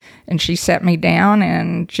And she sat me down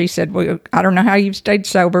and she said, well, I don't know how you've stayed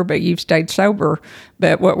sober, but you've stayed sober.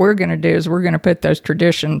 But what we're going to do is we're going to put those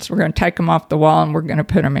traditions, we're going to take them off the wall and we're going to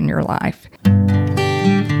put them in your life.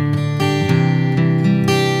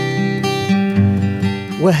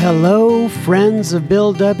 Well, hello, friends of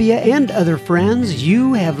Bill W. and other friends.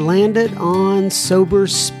 You have landed on Sober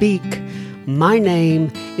Speak. My name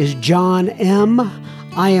is John M.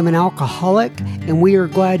 I am an alcoholic, and we are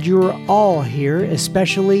glad you are all here,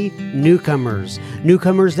 especially newcomers.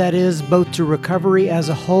 Newcomers, that is, both to recovery as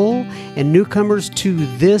a whole and newcomers to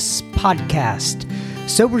this podcast.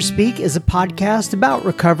 Sober Speak is a podcast about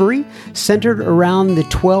recovery centered around the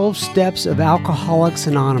 12 steps of Alcoholics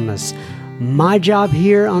Anonymous. My job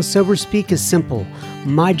here on Sober Speak is simple.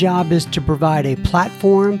 My job is to provide a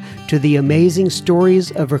platform to the amazing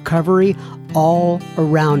stories of recovery all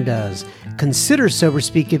around us. Consider Sober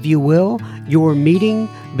Speak, if you will, your meeting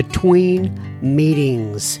between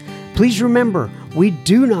meetings. Please remember, we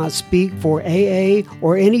do not speak for AA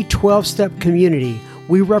or any 12-step community.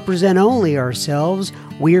 We represent only ourselves.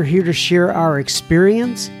 We are here to share our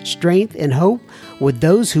experience, strength, and hope with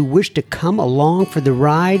those who wish to come along for the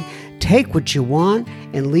ride. Take what you want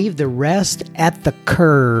and leave the rest at the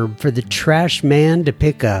curb for the trash man to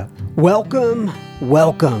pick up. Welcome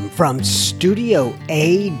from Studio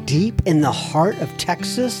A deep in the heart of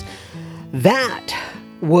Texas. That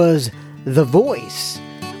was the voice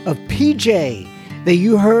of PJ that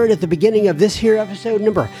you heard at the beginning of this here episode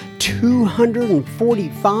number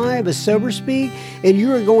 245 of Sober Speak, and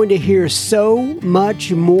you are going to hear so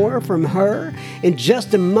much more from her in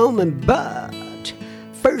just a moment, but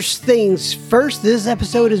first things first, this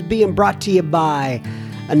episode is being brought to you by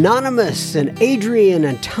Anonymous and Adrian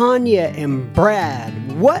and Tanya and Brad.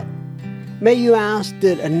 What, may you ask,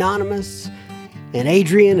 did Anonymous and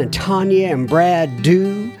Adrian and Tanya and Brad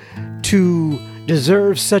do to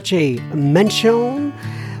deserve such a mention?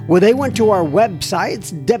 Well, they went to our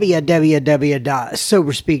websites,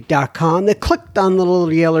 www.soberspeak.com. They clicked on the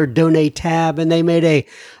little yellow donate tab and they made a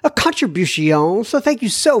contribution. So thank you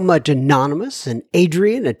so much, Anonymous and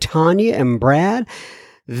Adrian and Tanya and Brad.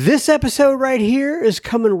 This episode right here is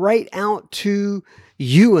coming right out to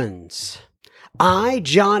Ewans. I,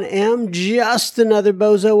 John M., just another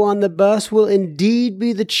bozo on the bus, will indeed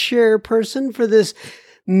be the chairperson for this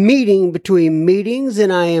meeting between meetings,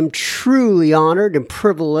 and I am truly honored and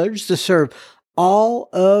privileged to serve all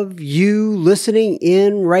of you listening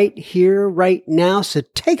in right here, right now. So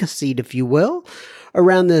take a seat, if you will,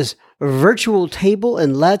 around this virtual table,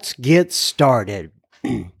 and let's get started.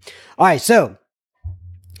 All right, so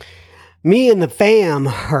me and the fam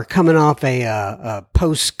are coming off a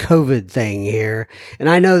post-COVID thing here, and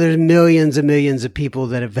I know there's millions and millions of people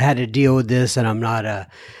that have had to deal with this, and I'm not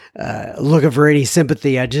looking for any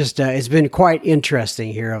sympathy. I just, it's been quite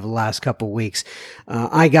interesting here over the last couple of weeks.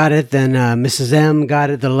 I got it, then Mrs. M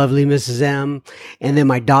got it, the lovely Mrs. M, and then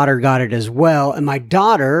my daughter got it as well. And my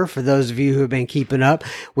daughter, for those of you who have been keeping up,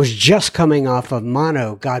 was just coming off of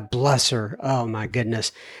mono. God bless her. Oh my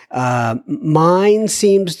goodness. Mine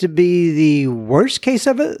seems to be the worst case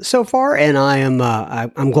of it so far, and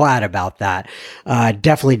I'm glad about that. I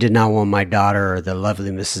definitely did not want my daughter or the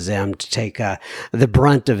lovely Mrs. M to take the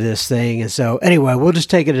brunt of this thing. And so anyway, we'll just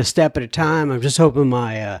take it a step at a time. I'm just hoping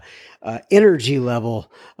my energy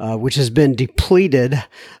level, which has been depleted,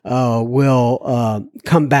 will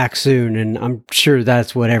come back soon. And I'm sure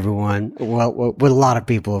that's what what a lot of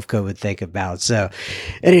people with COVID think about. So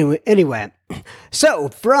anyway, so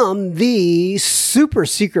from the super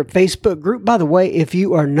secret Facebook group, by the way, if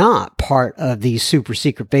you are not part of the super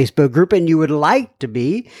secret Facebook group and you would like to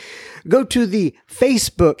be, go to the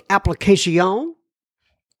Facebook application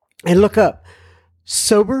and look up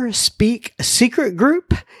Sober Speak Secret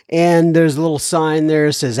Group, and there's a little sign there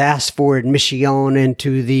that says ask for admission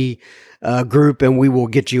into the group, and we will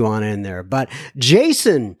get you on in there. But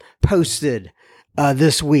Jason posted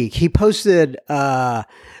this week. He posted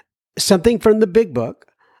something from the big book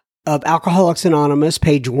of Alcoholics Anonymous,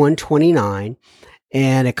 page 129,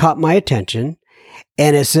 and it caught my attention.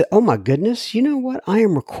 And it said, oh my goodness, you know what? I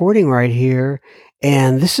am recording right here,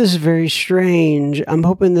 and this is very strange. I'm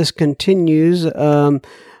hoping this continues, but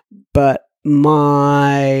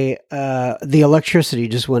the electricity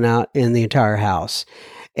just went out in the entire house.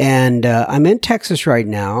 And I'm in Texas right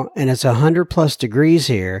now, and it's 100+ degrees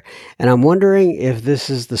here, and I'm wondering if this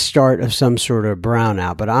is the start of some sort of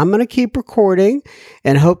brownout. But I'm going to keep recording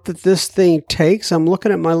and hope that this thing takes. I'm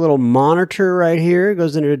looking at my little monitor right here. It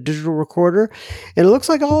goes into a digital recorder, and it looks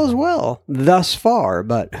like all is well thus far,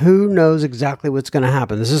 but who knows exactly what's going to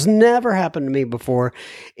happen. This has never happened to me before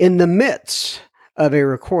in the midst of a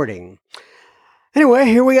recording. Anyway,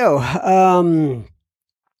 here we go.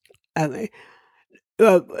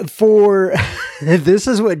 For this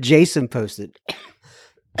is what Jason posted.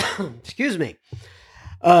 Excuse me.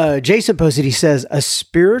 Jason posted, he says, a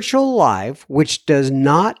spiritual life which does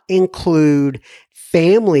not include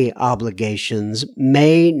family obligations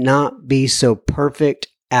may not be so perfect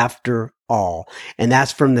after all. And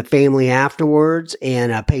that's from the Family Afterwards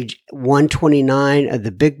and page 129 of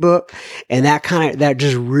the big book. And that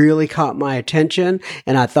just really caught my attention.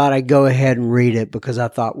 And I thought I'd go ahead and read it because I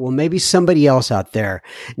thought, well, maybe somebody else out there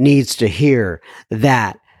needs to hear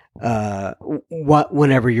that.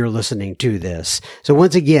 Whenever you're listening to this. So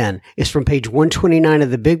once again, it's from page 129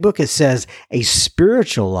 of the big book. It says a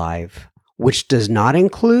spiritual life, which does not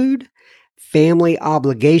include family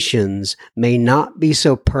obligations, may not be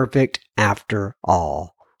so perfect after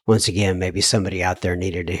all. Once again, maybe somebody out there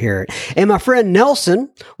needed to hear it. And my friend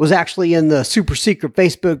Nelson was actually in the super secret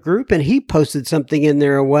Facebook group, and he posted something in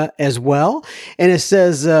there as well. And it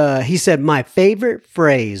says, he said, my favorite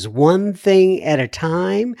phrase, one thing at a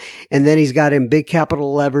time. And then he's got in big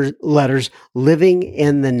capital letters, living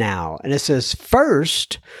in the now. And it says,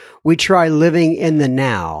 first, we try living in the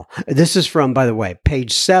now. This is from, by the way,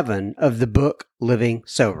 page 7 of the book, Living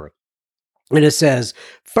Sober. And it says,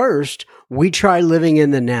 first, we try living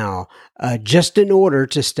in the now just in order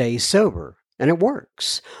to stay sober. And it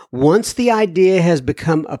works. Once the idea has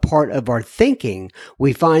become a part of our thinking,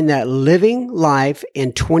 we find that living life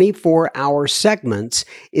in 24-hour segments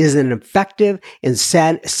is an effective and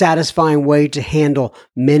satisfying way to handle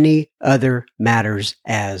many other matters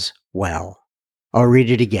as well. I'll read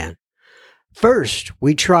it again. First,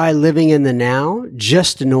 we try living in the now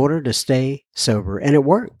just in order to stay sober, and it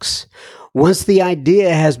works. Once the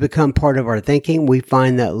idea has become part of our thinking, we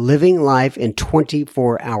find that living life in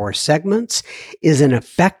 24-hour segments is an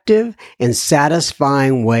effective and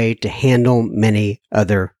satisfying way to handle many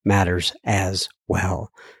other matters as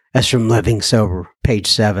well. That's from Living Sober, page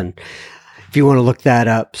 7, if you want to look that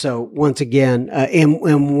up. So once again, and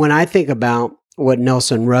when I think about what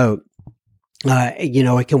Nelson wrote,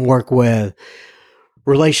 it can work with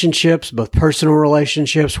relationships, both personal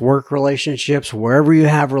relationships, work relationships, wherever you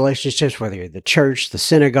have relationships, whether you're the church, the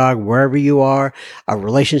synagogue, wherever you are,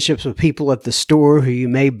 relationships with people at the store who you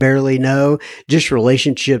may barely know, just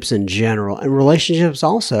relationships in general, and relationships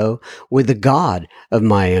also with the God of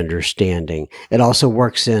my understanding. It also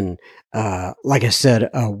works in like I said,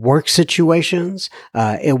 work situations.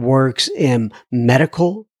 It works in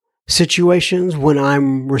medical situations when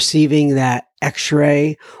I'm receiving that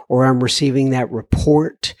x-ray or I'm receiving that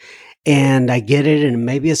report and I get it and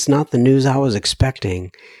maybe it's not the news I was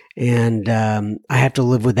expecting. And I have to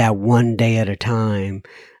live with that one day at a time,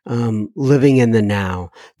 living in the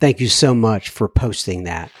now. Thank you so much for posting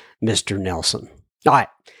that, Mr. Nelson. All right,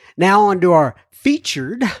 now on to our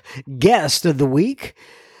featured guest of the week.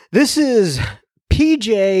 This is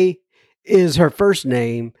PJ is her first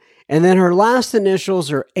name. And then her last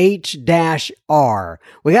initials are H-R.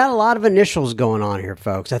 We got a lot of initials going on here,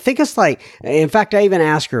 folks. I think it's like, in fact, I even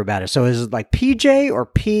asked her about it. So is it like PJ or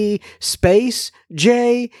P space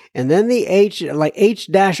J? And then the H, like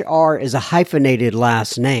H-R is a hyphenated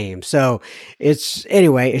last name. So it's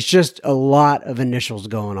just a lot of initials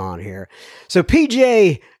going on here. So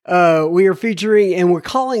PJ, we are featuring, and we're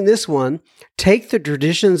calling this one, Take the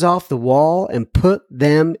Traditions Off the Wall and Put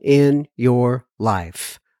Them in Your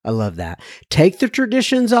Life. I love that. Take the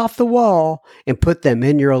traditions off the wall and put them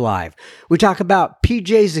in your life. We talk about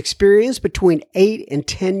PJ's experience between 8 and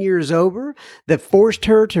 10 years sober that forced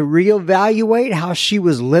her to reevaluate how she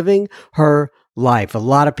was living her life. A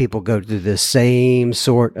lot of people go through this same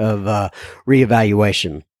sort of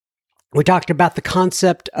reevaluation. We talked about the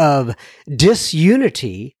concept of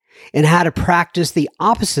disunity and how to practice the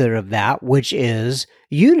opposite of that, which is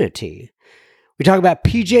unity. We talk about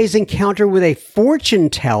PJ's encounter with a fortune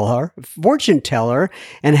teller,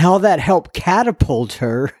 and how that helped catapult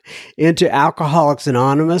her into Alcoholics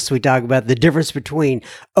Anonymous. We talk about the difference between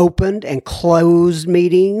opened and closed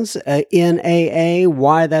meetings in AA,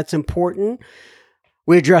 why that's important.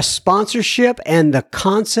 We address sponsorship and the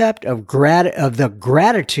concept of the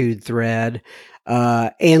gratitude thread.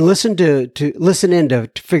 And listen in to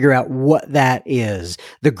figure out what that is.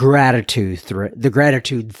 The gratitude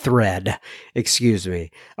thread. Excuse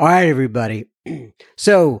me. All right, everybody.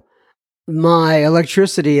 So my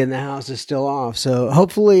electricity in the house is still off. So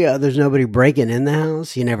hopefully there's nobody breaking in the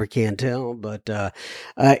house. You never can tell. But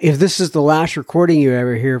if this is the last recording you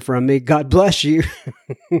ever hear from me, God bless you.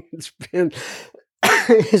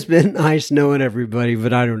 It's been nice knowing everybody,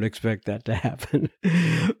 but I don't expect that to happen.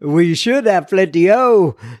 We should have plenty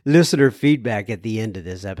of listener feedback at the end of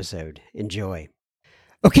this episode. Enjoy.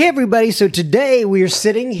 Okay, everybody. So today we are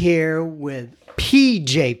sitting here with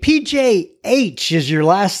PJ. PJH is your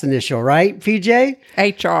last initial, right? PJ?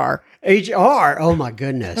 HR. HR. Oh my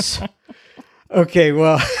goodness. Okay,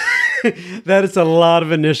 well, that is a lot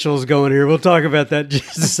of initials going here. We'll talk about that in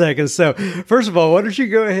just a second. So, first of all, why don't you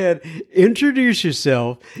go ahead, introduce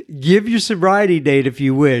yourself, give your sobriety date if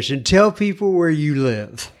you wish, and tell people where you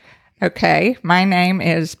live. Okay, my name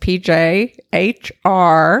is PJ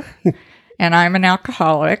HR, and I'm an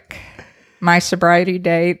alcoholic. My sobriety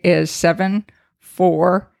date is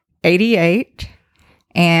 7/4/88,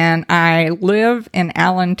 and I live in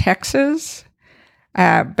Allen, Texas.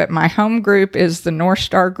 But my home group is the North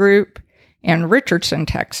Star Group in Richardson,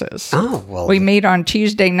 Texas. Oh, well. We meet on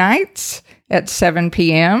Tuesday nights at 7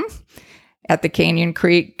 p.m. at the Canyon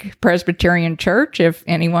Creek Presbyterian Church if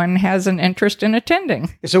anyone has an interest in attending.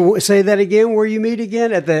 So say that again, where you meet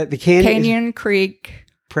again? At the Canyon Creek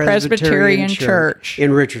Presbyterian Church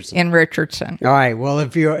in Richardson. All right. Well,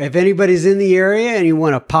 if anybody's in the area and you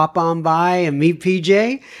want to pop on by and meet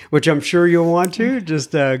PJ, which I'm sure you'll want to,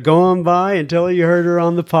 just go on by and tell her you heard her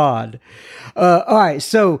on the pod. All right.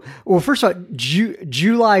 So, well, first of all,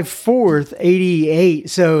 July 4th, 88.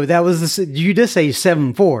 So that was you just say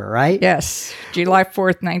 7/4, right? Yes. July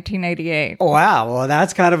 4th, 1988. Oh, wow. Well,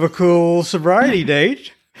 that's kind of a cool sobriety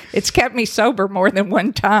date. It's kept me sober more than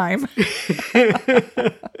one time.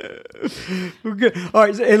 Good. All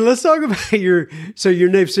right, and let's talk about your name. So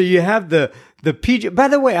you have the PJ. By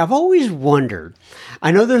the way, I've always wondered. I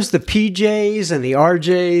know there's the PJs and the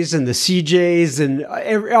RJs and the CJs and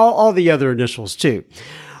all the other initials too.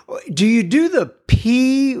 Do you do the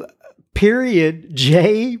P period,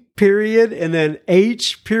 J period, and then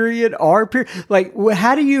H period, R period? Like,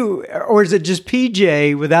 how do you, or is it just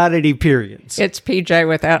PJ without any periods? It's PJ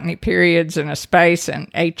without any periods and a space and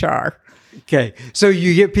HR. Okay. So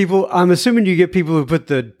you get people, I'm assuming you get people who put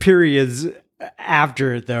the periods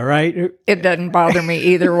after it though, right? It doesn't bother me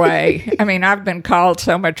either way. I mean, I've been called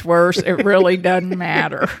so much worse. It really doesn't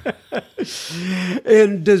matter.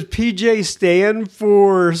 And does PJ stand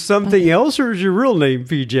for something else, or is your real name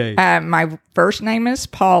PJ? My first name is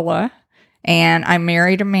Paula, and I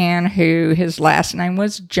married a man who his last name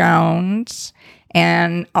was Jones,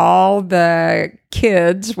 and all the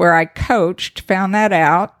kids where I coached found that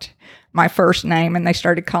out, my first name, and they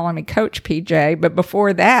started calling me Coach PJ. But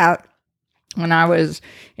before that, when I was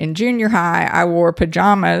in junior high, I wore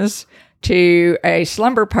pajamas to a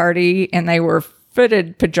slumber party, and they were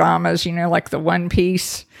footed pajamas, like the one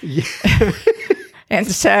piece. Yeah. And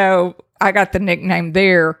so I got the nickname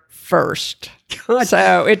there first. God.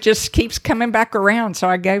 So it just keeps coming back around. So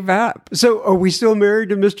I gave up. So are we still married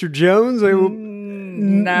to Mr. Jones? No,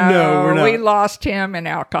 we're not. We lost him in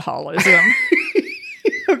alcoholism.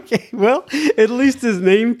 Okay, well, at least his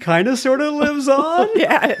name kind of sort of lives on.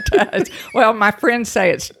 Yeah, it does. Well, my friends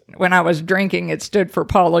say when I was drinking, it stood for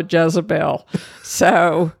Paula Jezebel.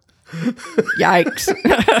 So, yikes.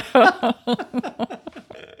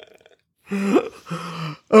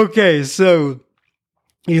 Okay, so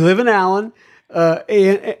you live in Allen,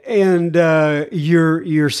 and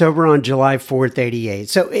you're sober on July 4th, 88.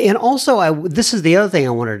 So, and also, this is the other thing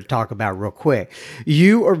I wanted to talk about real quick.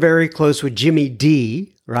 You are very close with Jimmy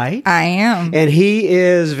D, right? I am. And he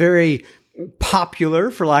is very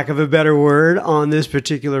popular, for lack of a better word, on this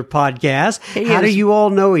particular podcast. How do you all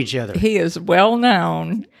know each other? He is well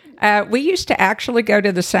known. We used to actually go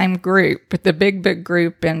to the same group, the Big Book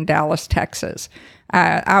group in Dallas, Texas.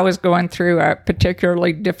 I was going through a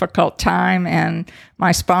particularly difficult time, and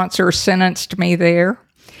my sponsor sentenced me there.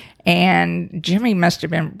 And Jimmy must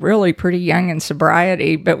have been really pretty young in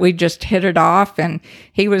sobriety, but we just hit it off. And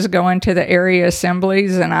he was going to the area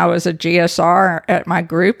assemblies, and I was a GSR at my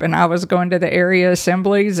group, and I was going to the area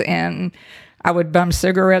assemblies, and I would bum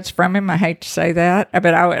cigarettes from him. I hate to say that,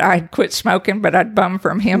 but I'd quit smoking, but I'd bum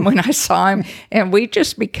from him when I saw him. And we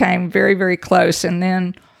just became very, very close. And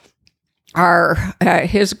then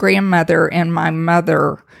his grandmother and my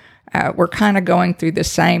mother were kind of going through the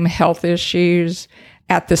same health issues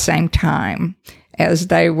at the same time as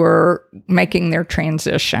they were making their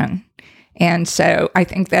transition. And so I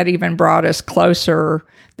think that even brought us closer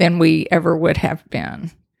than we ever would have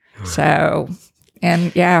been. So,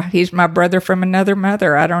 and yeah, he's my brother from another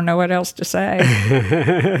mother. I don't know what else to say.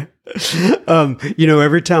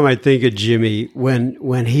 Every time I think of Jimmy,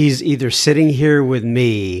 when he's either sitting here with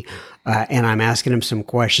me and I'm asking him some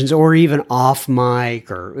questions, or even off mic,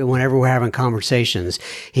 or whenever we're having conversations,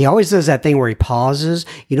 he always does that thing where he pauses,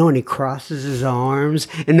 and he crosses his arms,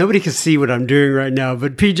 and nobody can see what I'm doing right now,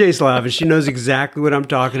 but PJ's laughing. She knows exactly what I'm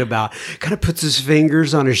talking about. Kind of puts his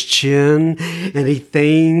fingers on his chin, and he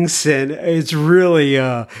thinks, and it's really,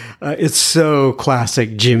 it's so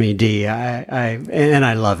classic Jimmy D.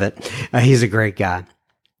 I love it. He's a great guy.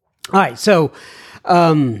 All right, so,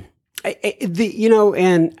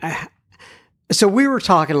 so we were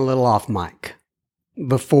talking a little off mic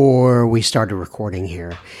before we started recording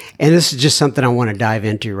here, and this is just something I want to dive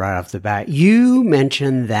into right off the bat. You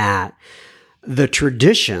mentioned that the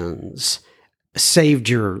traditions saved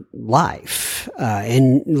your life,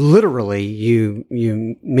 and literally, you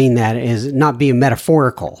mean that as not being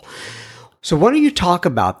metaphorical. So, why don't you talk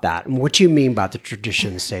about that and what you mean by the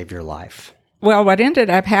traditions saved your life? Well, what ended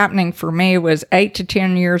up happening for me was 8 to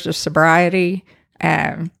 10 years of sobriety.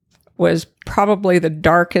 Was probably the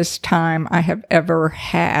darkest time I have ever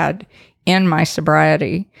had in my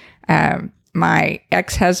sobriety. My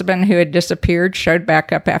ex-husband, who had disappeared, showed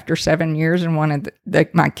back up after 7 years and wanted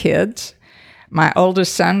my kids. My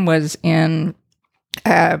oldest son was in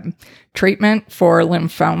treatment for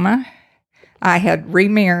lymphoma. I had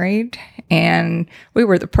remarried, and we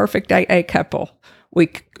were the perfect AA couple. We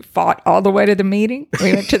fought all the way to the meeting.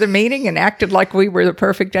 We went to the meeting and acted like we were the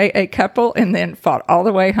perfect AA couple, and then fought all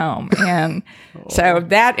the way home. And so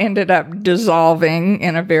that ended up dissolving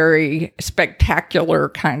in a very spectacular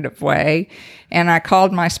kind of way. And I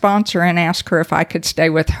called my sponsor and asked her if I could stay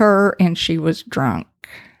with her, and she was drunk.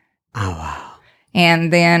 Oh, wow.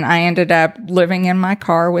 And then I ended up living in my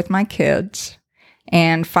car with my kids,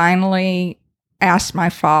 and finally asked my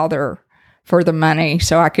father for the money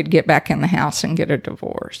so I could get back in the house and get a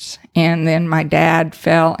divorce. And then my dad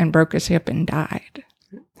fell and broke his hip and died.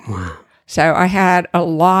 Wow. So I had a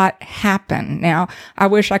lot happen. Now, I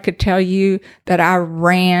wish I could tell you that I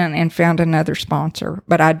ran and found another sponsor,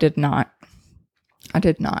 but I did not.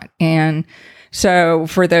 And so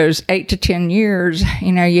for those 8 to 10 years,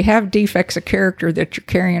 you have defects of character that you're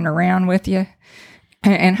carrying around with you,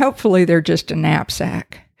 and hopefully they're just a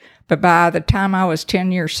knapsack. But by the time I was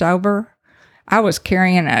 10 years sober, I was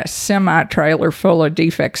carrying a semi-trailer full of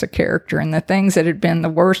defects of character, and the things that had been the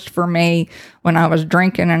worst for me when I was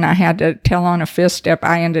drinking and I had to tell on a fifth step,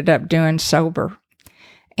 I ended up doing sober.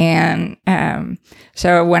 And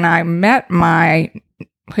so when I met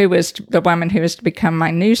who was the woman who was to become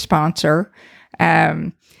my new sponsor,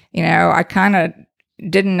 I kind of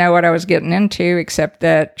didn't know what I was getting into, except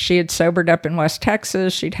that she had sobered up in West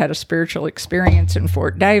Texas. She'd had a spiritual experience in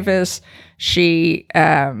Fort Davis. She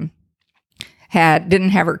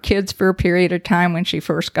didn't have her kids for a period of time when she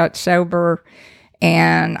first got sober,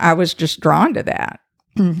 and I was just drawn to that.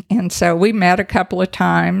 And so we met a couple of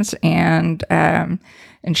times, and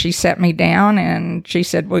she sat me down and she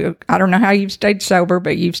said, well, I don't know how you've stayed sober,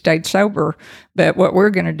 but you've stayed sober. But what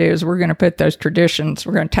we're going to do is we're going to put those traditions,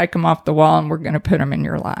 we're going to take them off the wall, and we're going to put them in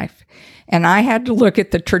your life. And I had to look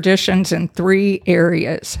at the traditions in 3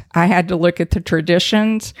 areas. I had to look at the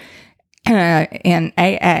traditions in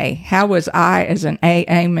AA. How was I as an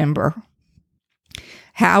AA member?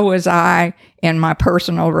 How was I in my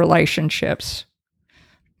personal relationships?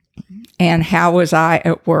 And how was I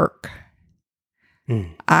at work?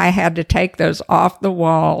 I had to take those off the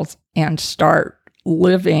walls and start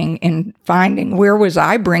living and finding where was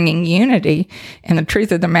I bringing unity. And the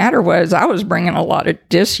truth of the matter was I was bringing a lot of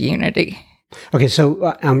disunity. Okay,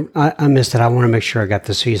 so I missed it. I want to make sure I got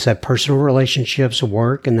this. So you said personal relationships,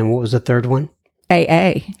 work, and then what was the third one?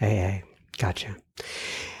 AA. AA. Gotcha.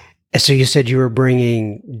 So you said you were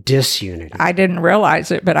bringing disunity. I didn't realize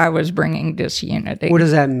it, but I was bringing disunity. What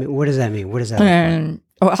does that mean? What does that mean? What does that look like?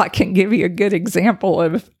 Well, I can give you a good example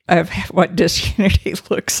of what disunity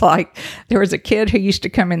looks like. There was a kid who used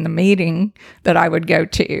to come in the meeting that I would go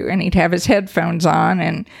to, and he'd have his headphones on,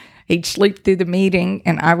 and he'd sleep through the meeting,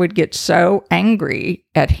 and I would get so angry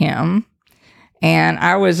at him. And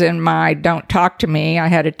I was in my Don't Talk to Me. I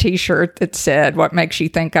had a T-shirt that said, what makes you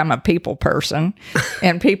think I'm a people person?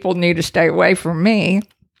 And people knew to stay away from me.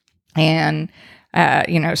 And,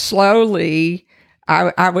 slowly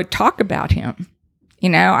I would talk about him.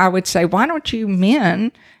 I would say, why don't you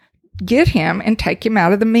men get him and take him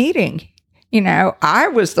out of the meeting? I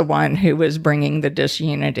was the one who was bringing the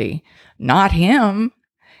disunity, not him.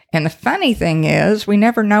 And the funny thing is, we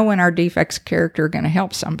never know when our defects of character are going to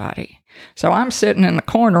help somebody. So I'm sitting in the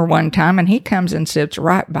corner one time, and he comes and sits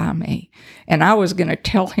right by me. And I was going to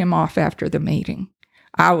tell him off after the meeting.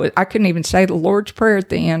 I couldn't even say the Lord's Prayer at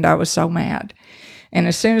the end. I was so mad. And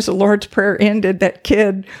as soon as the Lord's Prayer ended, that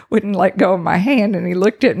kid wouldn't let go of my hand. And he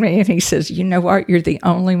looked at me and he says, "You know what? You're the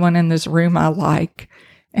only one in this room I like."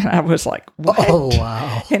 And I was like, "What?" Oh,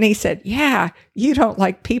 wow. And he said, "Yeah, you don't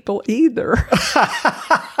like people either."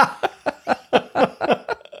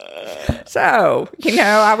 So,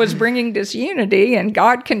 I was bringing disunity, and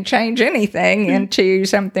God can change anything into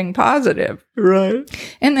something positive. Right.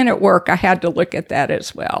 And then at work, I had to look at that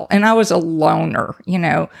as well. And I was a loner.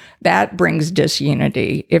 That brings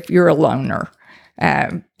disunity if you're a loner.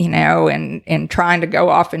 And trying to go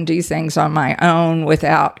off and do things on my own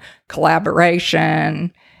without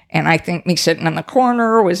collaboration. And I think me sitting in the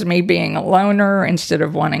corner was me being a loner instead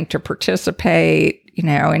of wanting to participate,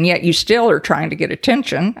 and yet you still are trying to get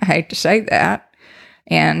attention. I hate to say that.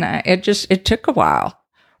 And it took a while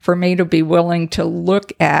for me to be willing to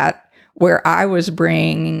look at where I was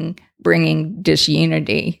bringing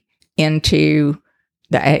disunity into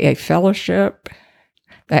the AA fellowship,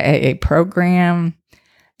 the AA program.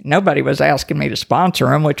 Nobody was asking me to sponsor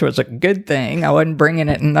them, which was a good thing. I wasn't bringing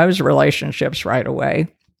it in those relationships right away.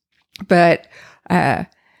 But,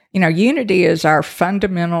 unity is our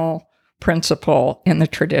fundamental principle in the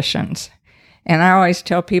traditions. And I always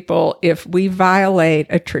tell people, if we violate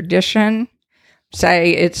a tradition,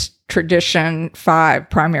 say it's tradition 5,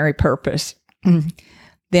 primary purpose,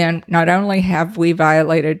 then not only have we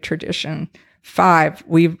violated tradition 5,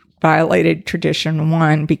 we've violated tradition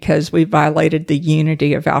 1 because we violated the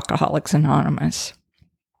unity of Alcoholics Anonymous.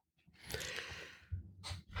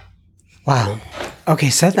 Wow.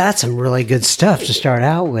 Okay, so that's some really good stuff to start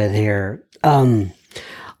out with here.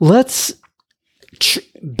 Let's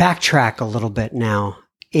backtrack a little bit now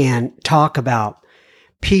and talk about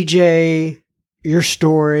PJ, your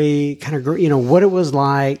story, kind of, what it was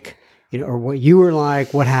like, or what you were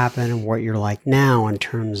like, what happened, and what you're like now in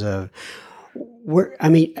terms of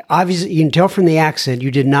obviously you can tell from the accent you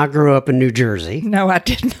did not grow up in New Jersey. No, I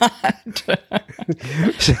did not.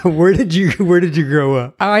 So where did you grow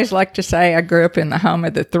up? I always like to say I grew up in the home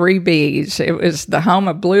of the 3 Bs. It was the home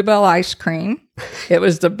of Bluebell ice cream. It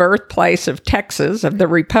was the birthplace of Texas, of the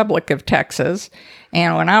Republic of Texas.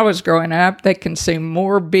 And when I was growing up, they consumed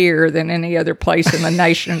more beer than any other place in the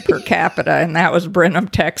nation per capita, and that was Brenham,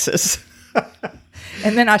 Texas.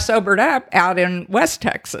 And then I sobered up out in West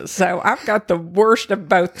Texas. So I've got the worst of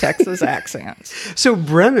both Texas accents. So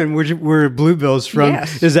Brenham, where Bluebell's from,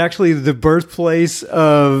 yes, is actually the birthplace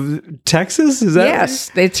of Texas? Is that yes,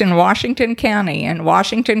 right? It's in Washington County. And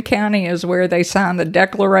Washington County is where they signed the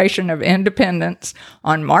Declaration of Independence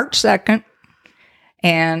on March 2nd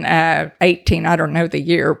and 18. I don't know the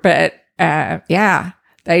year. But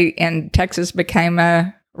and Texas became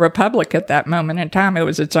a republic at that moment in time. It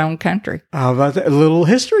was its own country. How about that? A little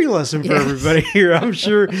history lesson for everybody here. I'm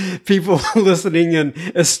sure people listening in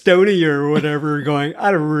Estonia or whatever are going,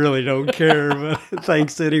 I really don't care, but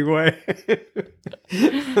thanks anyway.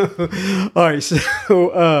 All right.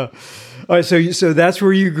 So that's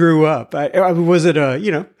where you grew up. Was it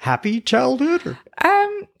a, happy childhood?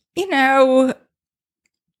 Or?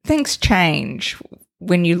 Things change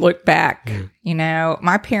when you look back.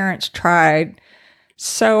 My parents tried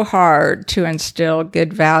so hard to instill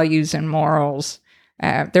good values and morals.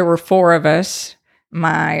 There were 4 of us.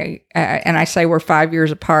 And I say we're 5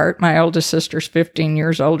 years apart. My oldest sister's 15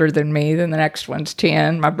 years older than me. Then the next one's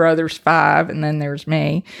 10. My brother's 5, and then there's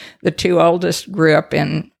me. The 2 oldest grew up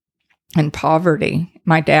in poverty.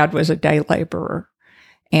 My dad was a day laborer,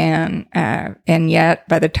 and yet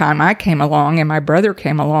by the time I came along and my brother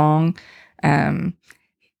came along, my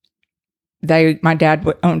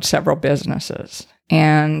dad owned several businesses.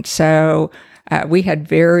 And so we had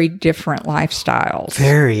very different lifestyles.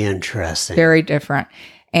 Very interesting. Very different.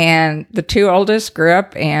 And the 2 oldest grew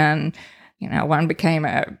up and, one became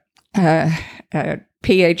a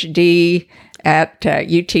PhD at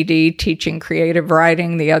UTD teaching creative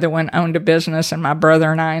writing. The other one owned a business, and my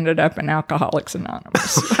brother and I ended up in Alcoholics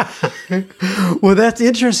Anonymous. Well, that's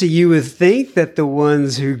interesting. You would think that the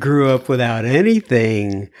ones who grew up without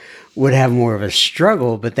anything would have more of a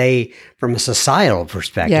struggle, but they, from a societal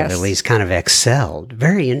perspective, yes, at least kind of excelled.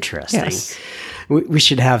 Very interesting. Yes. We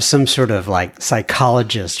should have some sort of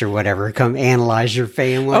psychologist or whatever come analyze your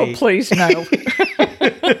family. Oh, please, no.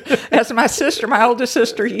 As my oldest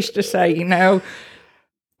sister used to say,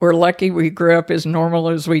 we're lucky we grew up as normal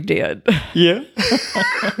as we did. Yeah.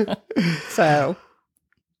 So.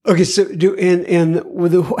 Okay, so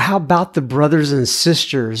how about the brothers and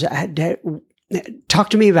sisters?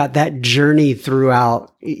 Talk to me about that journey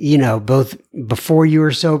throughout, both before you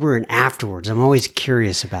were sober and afterwards. I'm always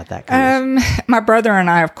curious about that kind of stuff. My brother and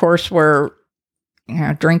I, of course, were,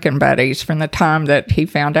 drinking buddies from the time that he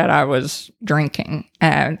found out I was drinking.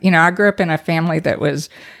 I grew up in a family that was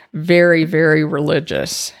very, very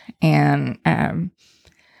religious, and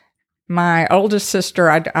my oldest sister,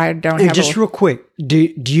 I don't And have. Just real quick,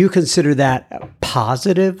 do you consider that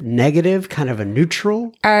positive, negative, kind of a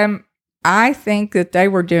neutral? I think that they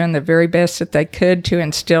were doing the very best that they could to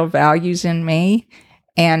instill values in me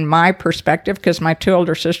and my perspective, because my two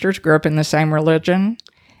older sisters grew up in the same religion,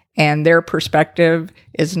 and their perspective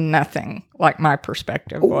is nothing like my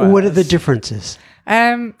perspective was. What are the differences?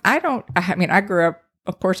 I grew up,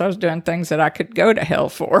 of course, I was doing things that I could go to hell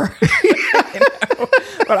for,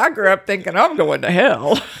 but I grew up thinking I'm going to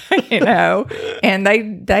hell, and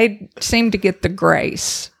they seemed to get the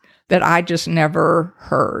grace that I just never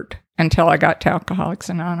heard until I got to Alcoholics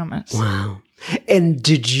Anonymous. Wow. And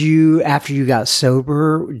did you, after you got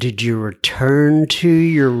sober, did you return to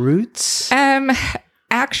your roots?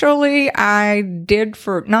 Actually, I did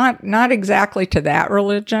for not exactly to that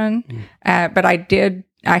religion, but I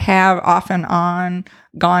have off and on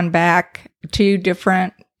gone back to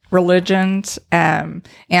different religions and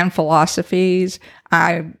philosophies.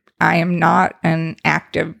 I am not an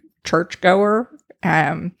active churchgoer,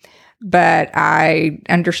 but I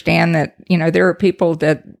understand that, there are people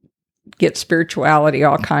that get spirituality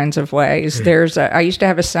all kinds of ways. I used to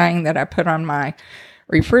have a saying that I put on my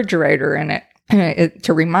refrigerator, and it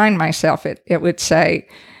to remind myself, it would say,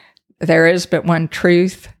 "There is but one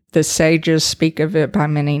truth. The sages speak of it by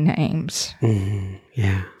many names." Mm-hmm.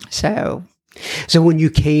 Yeah. So when you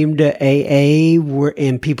came to AA,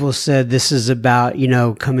 and people said this is about,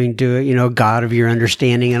 coming to, God of your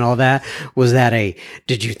understanding and all that, was that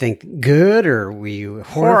did you think good, or were you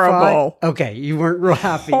horrified? Horrible. Okay, you weren't real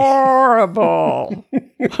happy. Horrible.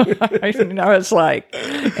 It's like,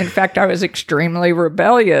 in fact, I was extremely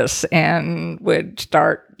rebellious and would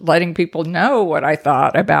start letting people know what I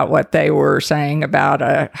thought about what they were saying about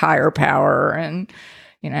a higher power. And,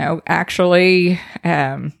 actually,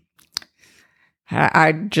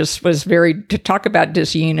 I just was to talk about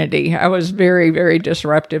disunity. I was very, very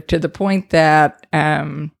disruptive, to the point that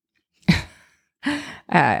they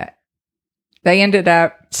ended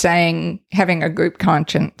up having a group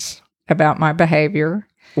conscience about my behavior.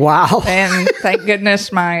 Wow. And thank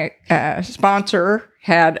goodness my sponsor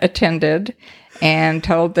had attended and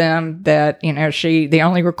told them that, the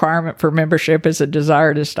only requirement for membership is a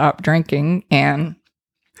desire to stop drinking.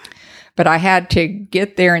 But I had to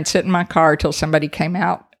get there and sit in my car till somebody came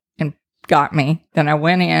out and got me. Then I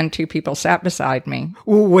went in, two people sat beside me.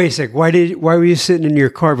 Well, wait a sec. Why were you sitting in your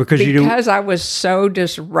car? Because I was so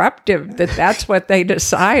disruptive that's what they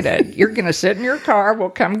decided. You're going to sit in your car. We'll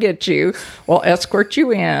come get you. We'll escort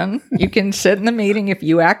you in. You can sit in the meeting. If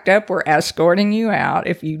you act up, we're escorting you out.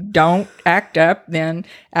 If you don't act up, then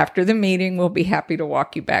after the meeting, we'll be happy to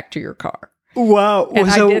walk you back to your car. Wow. And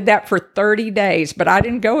I did that for 30 days, but I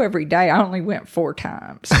didn't go every day. I only went 4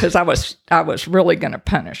 times because I was really going to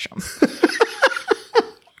punish them.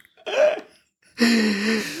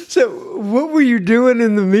 So what were you doing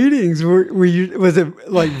in the meetings? Was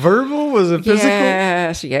it like verbal? Was it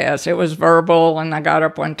physical? Yes. It was verbal. And I got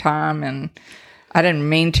up one time, and I didn't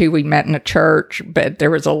mean to. We met in a church, but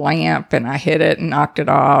there was a lamp, and I hit it and knocked it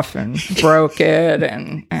off and broke it.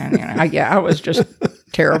 And I was just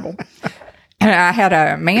terrible. And I had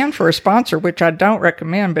a man for a sponsor, which I don't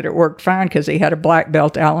recommend, but it worked fine because he had a black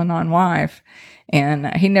belt Al-Anon wife.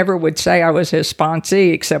 And he never would say I was his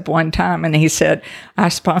sponsee except one time. And he said, "I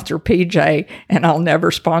sponsor PJ, and I'll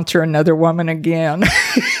never sponsor another woman again."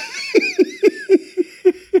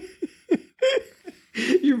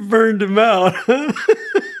 You burned him out.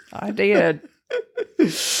 I did.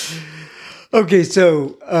 Okay,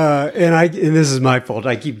 so, and this is my fault.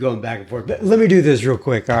 I keep going back and forth. But let me do this real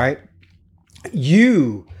quick, all right?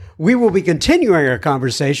 We will be continuing our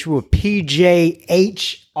conversation with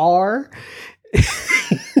PJHR.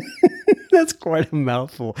 That's quite a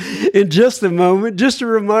mouthful. In just a moment, just a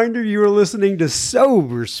reminder, you are listening to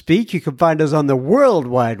Sober Speak. You can find us on the World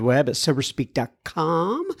Wide Web at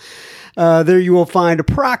soberspeak.com. There you will find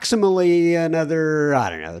approximately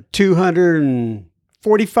another,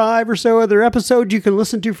 245 or so other episodes you can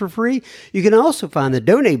listen to for free. You can also find the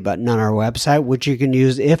donate button on our website, which you can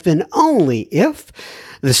use if and only if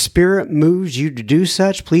the Spirit moves you to do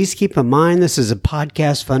such. Please keep in mind this is a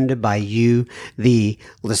podcast funded by you, the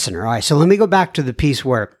listener. All right, so let me go back to the piece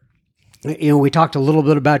where we talked a little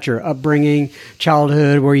bit about your upbringing,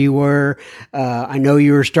 childhood, where you were. I know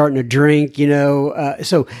you were starting to drink,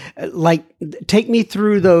 so take me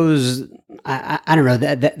through those, I don't know,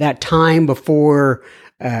 that time before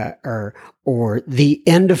or the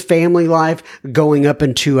end of family life going up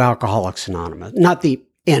into Alcoholics Anonymous? Not the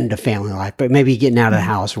end of family life, but maybe getting out of the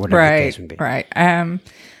house or whatever the case would be. Right.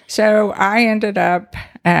 So I ended up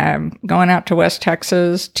going out to West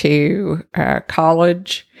Texas to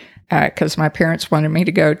college because my parents wanted me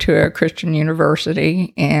to go to a Christian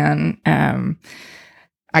university, and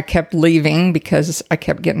I kept leaving because I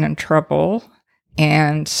kept getting in trouble.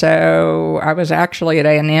 And so I was actually at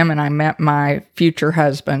A&M, and I met my future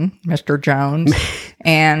husband, Mr. Jones,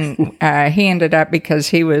 and he ended up, because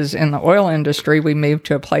he was in the oil industry, we moved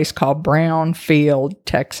to a place called Brownfield,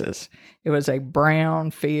 Texas. It was a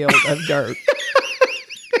brown field of dirt.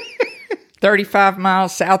 35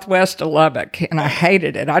 miles southwest of Lubbock, and I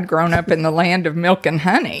hated it. I'd grown up in the land of milk and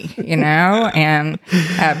honey, and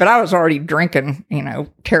but I was already drinking,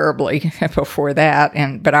 terribly before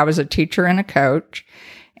that. But I was a teacher and a coach,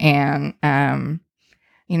 and I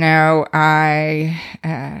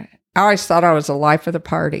always thought I was the life of the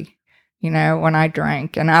party, when I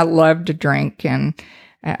drank, and I loved to drink. And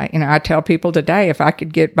I tell people today, if I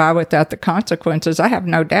could get by without the consequences, I have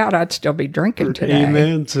no doubt I'd still be drinking today.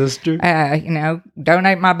 Amen, sister.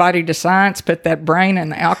 Donate my body to science, put that brain in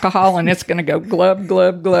the alcohol, and it's going to go glub,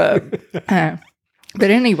 glub, glub.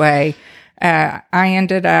 But anyway, I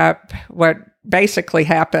ended up, what basically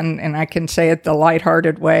happened, and I can say it the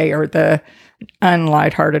lighthearted way or the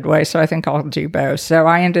unlighthearted way, so I think I'll do both. So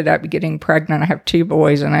I ended up getting pregnant. I have 2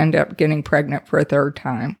 boys, and I ended up getting pregnant for a 3rd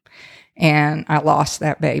time. And I lost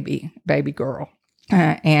that baby girl.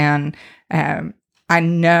 I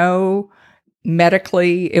know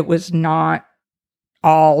medically it was not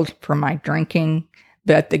all from my drinking,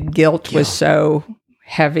 but the guilt was so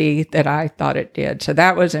heavy that I thought it did. So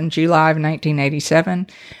that was in July of 1987.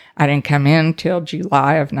 I didn't come in till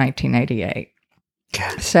July of 1988.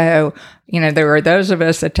 So, there were those of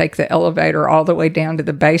us that take the elevator all the way down to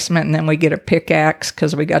the basement, and then we get a pickaxe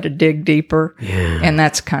because we got to dig deeper. Yeah. And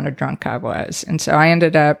that's kind of drunk I was. And so I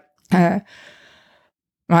ended up,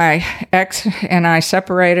 my ex and I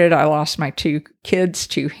separated. I lost my 2 kids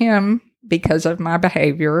to him because of my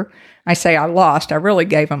behavior. I say I lost. I really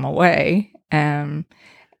gave them away.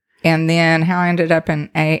 And then how I ended up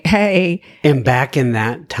in AA. And back in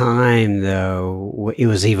that time, though, it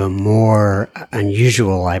was even more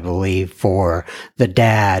unusual, I believe, for the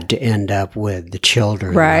dad to end up with the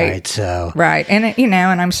children. Right. So. Right. And,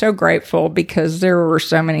 and I'm so grateful because there were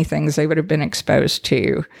so many things they would have been exposed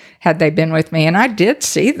to had they been with me. And I did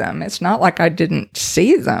see them. It's not like I didn't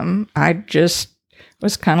see them. I just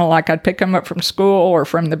was kind of like I'd pick them up from school or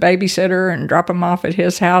from the babysitter and drop them off at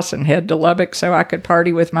his house and head to Lubbock so I could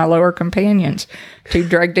party with my lower companions, 2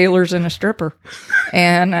 drug dealers and a stripper.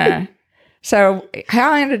 And so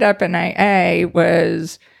how I ended up in AA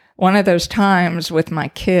was one of those times with my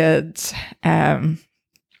kids. I'd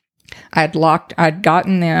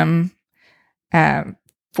gotten them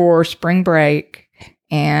for spring break,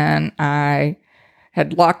 and I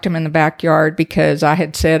had locked him in the backyard because I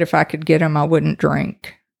had said if I could get him, I wouldn't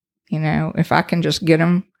drink. If I can just get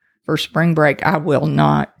him for spring break, I will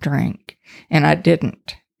not drink. And I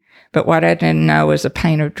didn't. But what I didn't know was the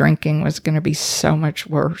pain of drinking was going to be so much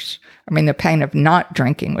worse. The pain of not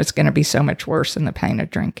drinking was going to be so much worse than the pain of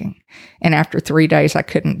drinking. And after 3 days, I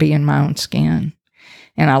couldn't be in my own skin.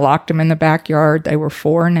 And I locked them in the backyard. They were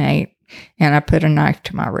 4 and 8. And I put a knife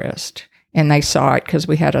to my wrist. And they saw it because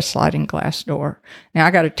we had a sliding glass door. Now,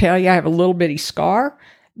 I got to tell you, I have a little bitty scar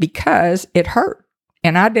because it hurt.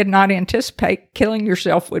 And I did not anticipate killing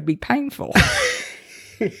yourself would be painful.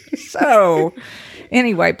 So,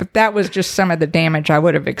 anyway, but that was just some of the damage I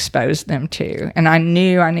would have exposed them to. And I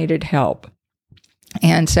knew I needed help.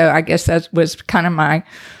 And so I guess that was kind of my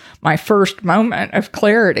first moment of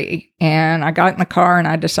clarity. And I got in the car and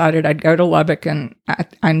I decided I'd go to Lubbock, and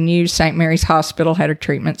I knew St. Mary's Hospital had a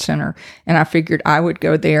treatment center, and I figured I would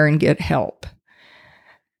go there and get help.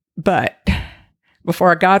 But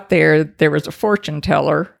before I got there, there was a fortune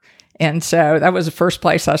teller. And so that was the first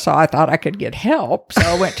place I saw I thought I could get help. So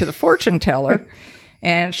I went to the fortune teller.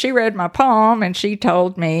 And she read my palm, and she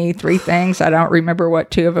told me 3 things. I don't remember what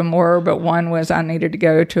 2 of them were, but one was I needed to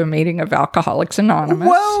go to a meeting of Alcoholics Anonymous.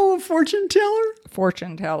 Whoa, fortune teller?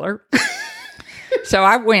 Fortune teller. So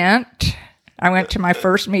I went to my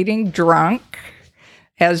first meeting drunk,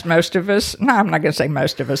 as most of us, no, I'm not going to say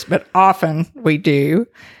most of us, but often we do,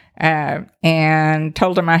 and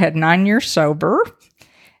told him I had 9 years sober,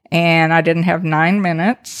 and I didn't have 9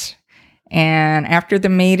 minutes. And after the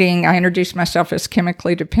meeting, I introduced myself as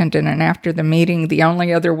chemically dependent. And after the meeting, the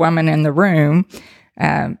only other woman in the room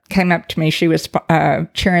came up to me. She was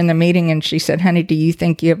chairing the meeting, and she said, "Honey, do you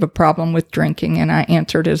think you have a problem with drinking?" And I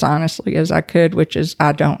answered as honestly as I could, which is,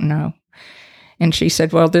 "I don't know." And she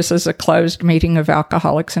said, "Well, this is a closed meeting of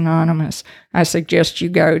Alcoholics Anonymous. I suggest you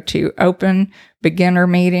go to open beginner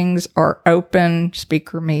meetings or open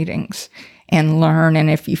speaker meetings and learn. And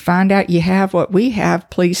if you find out you have what we have,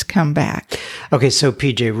 please come back." Okay, so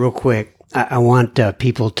PJ, real quick, I want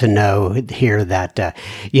people to know here that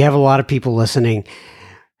you have a lot of people listening.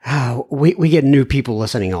 We get new people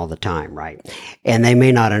listening all the time, right? And they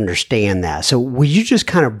may not understand that. So will you just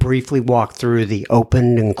kind of briefly walk through the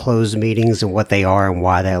open and closed meetings and what they are and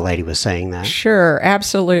why that lady was saying that? Sure,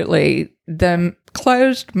 absolutely. The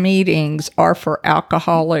closed meetings are for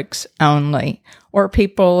alcoholics only, or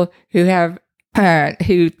people who have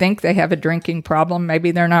who think they have a drinking problem.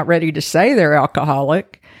 Maybe they're not ready to say they're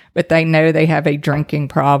alcoholic, but they know they have a drinking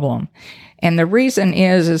problem. And the reason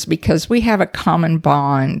is because we have a common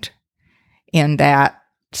bond in that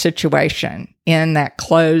situation, in that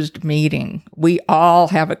closed meeting. We all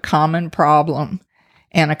have a common problem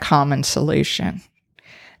and a common solution.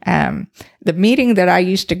 The meeting that I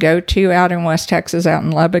used to go to out in West Texas, out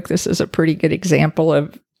in Lubbock, this is a pretty good example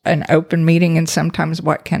of an open meeting and sometimes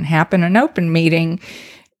what can happen. An open meeting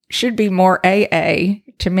should be more AA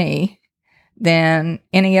to me than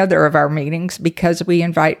any other of our meetings, because we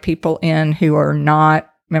invite people in who are not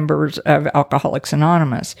members of Alcoholics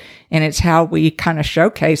Anonymous. And it's how we kind of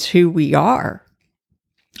showcase who we are.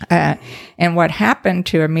 And what happened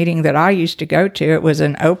to a meeting that I used to go to, it was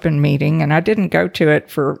an open meeting, and I didn't go to it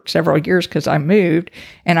for several years because I moved,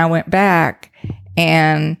 and I went back,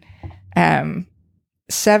 and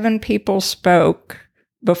 7 people spoke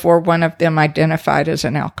before one of them identified as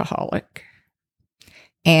an alcoholic.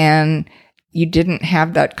 And you didn't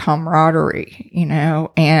have that camaraderie,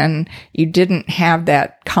 and you didn't have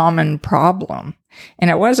that common problem. And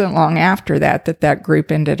it wasn't long after that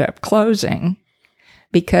group ended up closing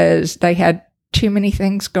because they had too many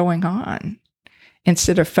things going on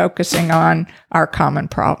instead of focusing on our common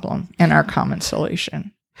problem and our common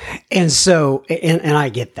solution. And so, and I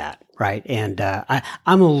get that. Right. And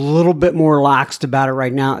I'm a little bit more laxed about it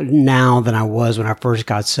right now than I was when I first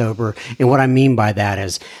got sober. And what I mean by that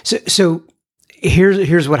is, so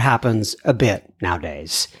here's what happens a bit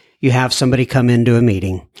nowadays. You have somebody come into a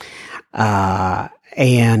meeting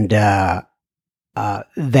and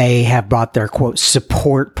they have brought their, quote,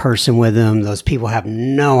 support person with them. Those people have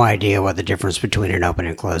no idea what the difference between an open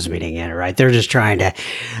and closed meeting is, right? They're just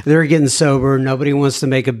they're getting sober. Nobody wants to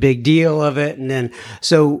make a big deal of it. And then,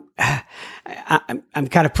 so I'm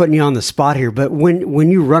kind of putting you on the spot here, but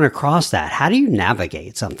when you run across that, how do you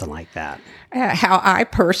navigate something like that? How I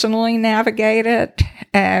personally navigate it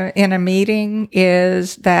in a meeting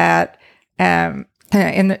is that in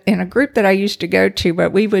a group that I used to go to,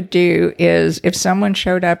 what we would do is if someone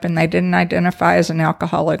showed up and they didn't identify as an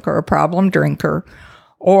alcoholic or a problem drinker,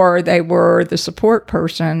 or they were the support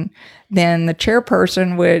person, then the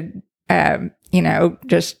chairperson would,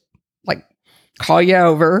 just like call you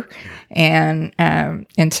over and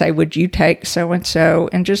say, "Would you take so-and-so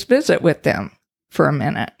and just visit with them for a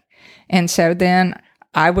minute?" And so then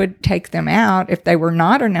I would take them out. If they were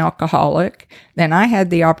not an alcoholic, then I had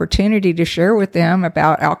the opportunity to share with them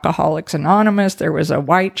about Alcoholics Anonymous. There was a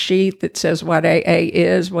white sheet that says what AA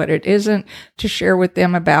is, what it isn't, to share with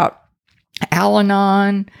them about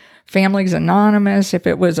Al-Anon, Families Anonymous, if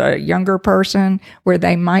it was a younger person, where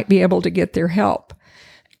they might be able to get their help.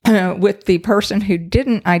 With the person who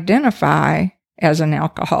didn't identify as an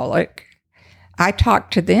alcoholic, I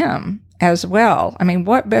talked to them as well. I mean,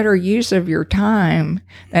 what better use of your time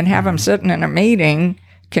than have them sitting in a meeting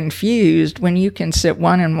confused when you can sit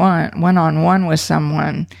one-on-one with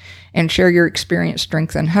someone and share your experience,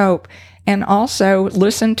 strength, and hope, and also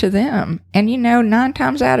listen to them. And 9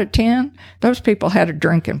 times out of 10, those people had a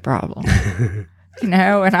drinking problem. And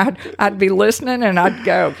I'd be listening and I'd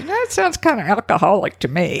go, it sounds kind of alcoholic to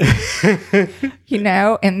me.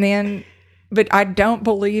 And then, but I don't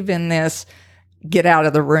believe in this get out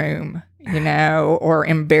of the room, or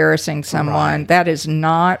embarrassing someone. Right. That is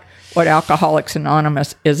not what Alcoholics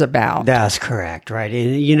Anonymous is about. That's correct, right?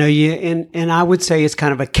 And and I would say it's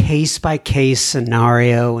kind of a case by case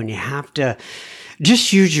scenario, and you have to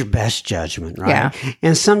just use your best judgment, right? Yeah.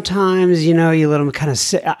 And sometimes, you let them kind of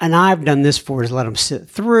sit, and I've done this before, is let them sit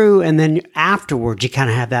through, and then afterwards you kind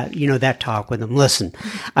of have that, that talk with them. Listen,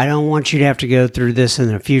 I don't want you to have to go through this in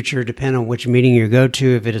the future, depending on which meeting you go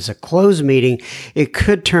to. If it is a closed meeting, it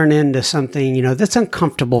could turn into something, that's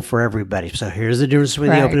uncomfortable for everybody. So here's the difference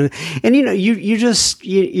between the open and,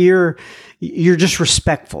 you're just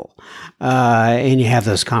respectful, and you have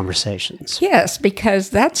those conversations. Yes, because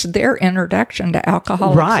that's their introduction to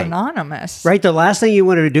Alcoholics Anonymous. Right. The last thing you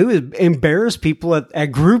want to do is embarrass people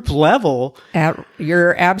at group level.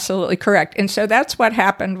 You're absolutely correct. And so that's what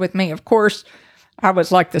happened with me. Of course, I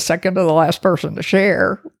was like the second to the last person to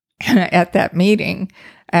share at that meeting.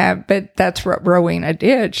 But that's what Rowena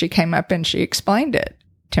did. She came up and she explained it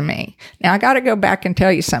to me. Now, I got to go back and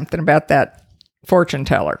tell you something about that fortune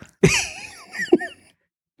teller.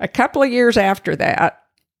 A couple of years after that,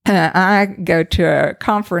 I go to a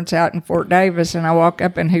conference out in Fort Davis, and I walk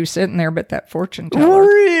up, and who's sitting there but that fortune teller?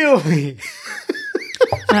 Really?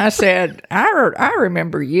 And I said, I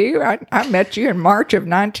remember you. I met you in March of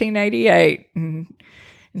 1988. And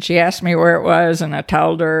she asked me where it was, and I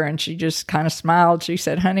told her, and she just kind of smiled. She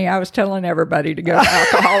said, honey, I was telling everybody to go to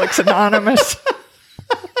Alcoholics Anonymous.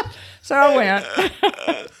 So I went.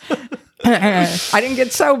 I didn't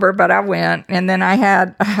get sober, but I went. And then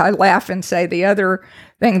I laugh and say the other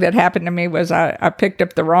thing that happened to me was I picked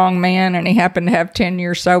up the wrong man, and he happened to have 10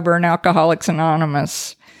 years sober in Alcoholics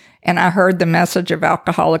Anonymous. And I heard the message of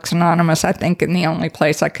Alcoholics Anonymous, I think, in the only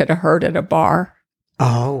place I could have heard at a bar.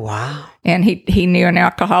 Oh, wow. And he knew an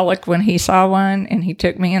alcoholic when he saw one, and he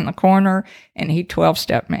took me in the corner, and he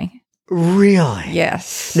 12-stepped me. Really?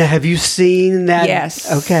 Yes. Now, have you seen that?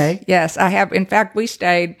 Yes. Okay. Yes, I have. In fact, we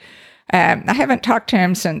stayed, I haven't talked to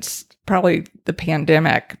him since probably the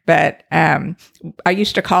pandemic, but I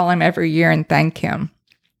used to call him every year and thank him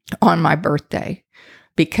on my birthday,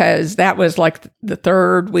 because that was like the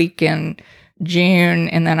third week in June,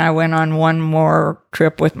 and then I went on one more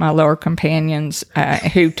trip with my lower companions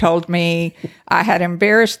who told me I had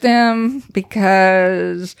embarrassed them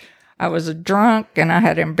because I was a drunk, and I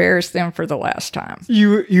had embarrassed them for the last time.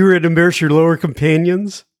 You were to embarrass your lower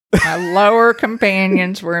companions? My lower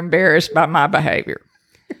companions were embarrassed by my behavior.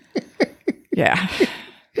 Yeah.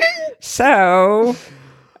 So,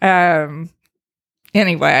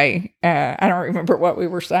 anyway, I don't remember what we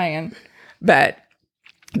were saying, but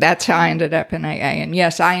that's how I ended up in AA. And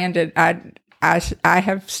yes, I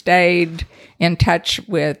have stayed in touch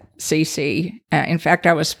with CC. In fact,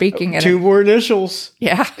 I was speaking at two more initials.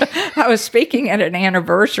 Yeah, I was speaking at an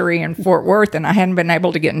anniversary in Fort Worth, and I hadn't been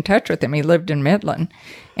able to get in touch with him. He lived in Midland,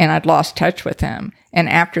 and I'd lost touch with him. And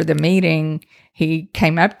after the meeting, he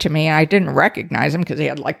came up to me. I didn't recognize him because he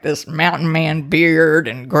had like this mountain man beard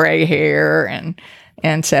and gray hair,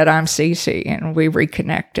 and said, I'm CC, and we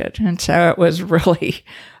reconnected. And so it was really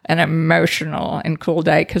an emotional and cool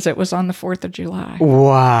day because it was on the 4th of July.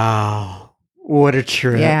 Wow. What a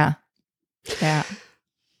trip. Yeah. Yeah.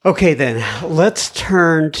 Okay, then let's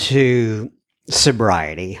turn to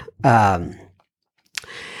sobriety. And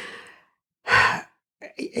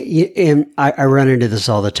I run into this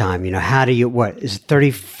all the time. You know, how do you, what, is it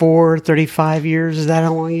 34, 35 years? Is that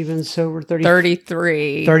how long you've been sober?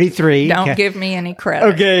 33. 33. Don't okay. give me any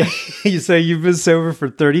credit. Okay. So you've been sober for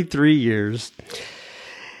 33 years.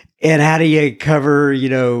 And how do you cover,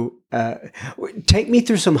 take me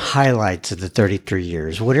through some highlights of the 33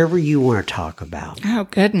 years, whatever you want to talk about. Oh,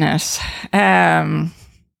 goodness. I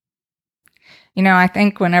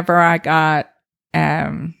think whenever I got,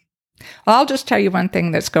 I'll just tell you one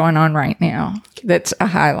thing that's going on right now that's a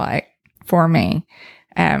highlight for me.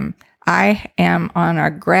 I am on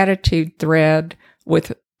a gratitude thread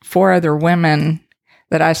with 4 other women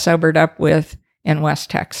that I sobered up with in West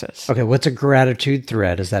Texas. Okay, what's a gratitude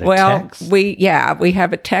thread? Is that a text? We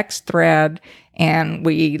have a text thread, and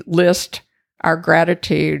we list our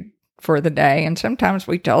gratitude for the day. And sometimes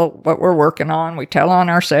we tell what we're working on. We tell on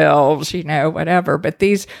ourselves, whatever. But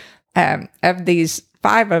these, of these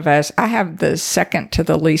 5 of us, I have the second to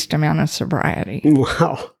the least amount of sobriety.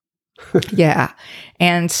 Wow. Yeah.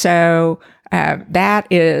 And so that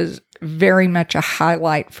is very much a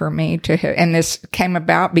highlight for me and this came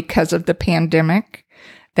about because of the pandemic,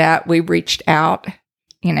 that we reached out,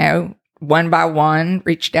 one by one,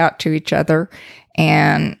 reached out to each other.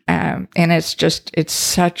 And it's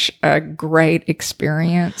such a great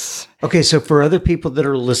experience. Okay, so for other people that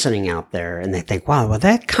are listening out there and they think, wow, well,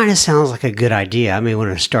 that kind of sounds like a good idea. I may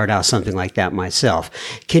want to start out something like that myself.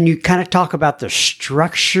 Can you kind of talk about the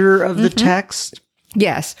structure of the text?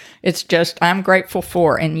 Yes, it's just, I'm grateful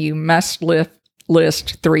for, and you must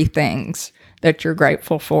list 3 things that you're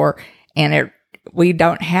grateful for. And we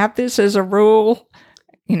don't have this as a rule,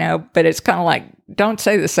 but it's kind of like, don't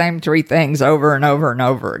say the same 3 things over and over and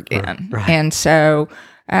over again. Right. And so,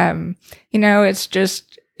 it's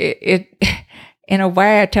just, it in a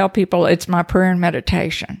way, I tell people it's my prayer and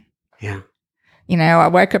meditation. Yeah. I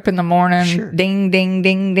wake up in the morning, Sure. Ding, ding,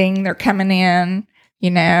 ding, ding, they're coming in,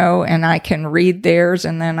 and I can read theirs,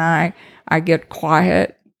 and then I I get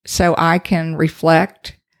quiet so I can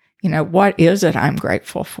reflect, what is it I'm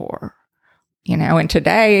grateful for? And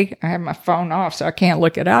today I have my phone off, so I can't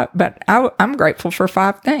look it up, but I'm grateful for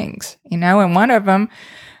 5 things, and one of them,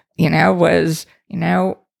 was,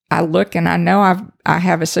 I look and I know I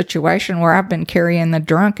have a situation where I've been carrying the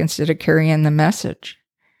drunk instead of carrying the message.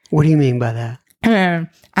 What do you mean by that?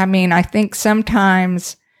 I think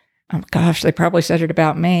sometimes, oh gosh, they probably said it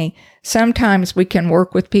about me. Sometimes we can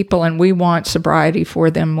work with people and we want sobriety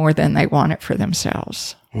for them more than they want it for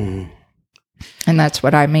themselves. Mm. And that's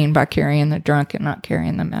what I mean by carrying the drunk and not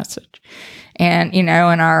carrying the message. And, in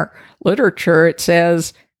our literature, it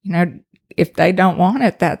says, if they don't want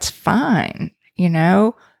it, that's fine,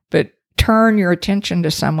 but turn your attention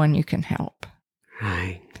to someone you can help.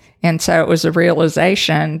 Right. And so it was a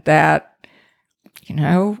realization that,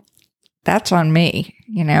 that's on me.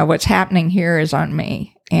 What's happening here is on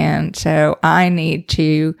me. And so I need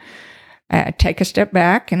to take a step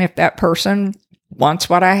back. And if that person wants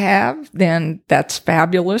what I have, then that's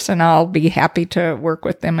fabulous. And I'll be happy to work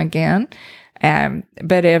with them again.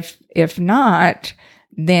 But if not,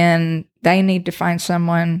 then they need to find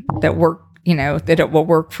someone that that it will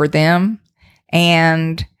work for them.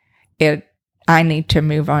 And I need to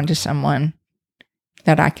move on to someone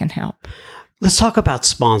that I can help. Let's talk about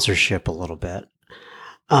sponsorship a little bit.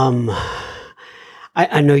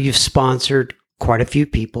 I know you've sponsored quite a few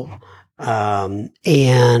people, and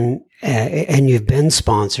you've been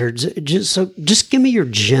sponsored. Just give me your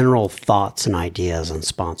general thoughts and ideas on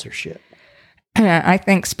sponsorship. I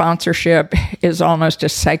think sponsorship is almost a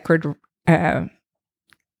sacred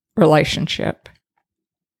relationship.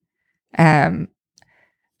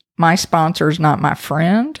 My sponsor is not my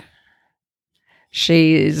friend.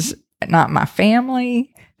 She's not my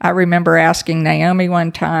family. I remember asking Naomi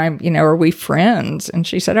one time, are we friends? And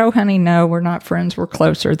she said, oh, honey, no, we're not friends. We're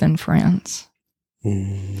closer than friends.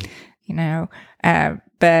 Mm.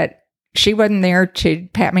 But she wasn't there to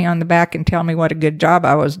pat me on the back and tell me what a good job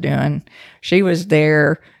I was doing. She was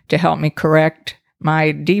there to help me correct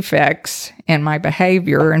my defects and my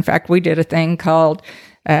behavior. In fact, we did a thing called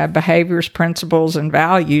behaviors, principles, and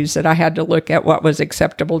values that I had to look at what was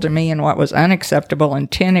acceptable to me and what was unacceptable in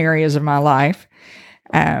 10 areas of my life.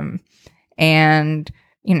 It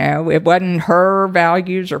wasn't her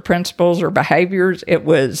values or principles or behaviors. It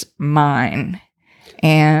was mine.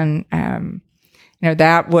 And,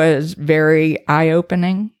 that was very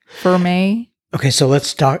eye-opening for me. Okay, so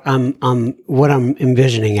let's talk. What I'm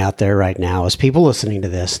envisioning out there right now is people listening to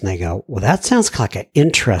this and they go, well, that sounds like an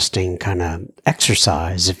interesting kind of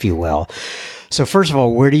exercise, if you will. So first of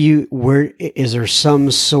all, where is there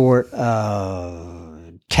some sort of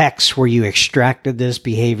text where you extracted this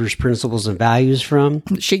behaviors, principles, and values from?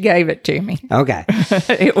 She gave it to me. Okay.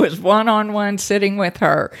 It was one-on-one sitting with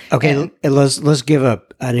her. Okay, let's give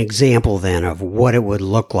an example then of what it would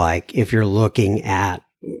look like if you're looking at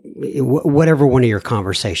whatever one of your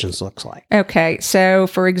conversations looks like. Okay. So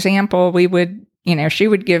for example, we would, she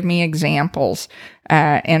would give me examples.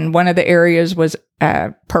 And one of the areas was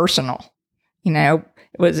personal. It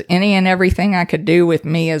was any and everything I could do with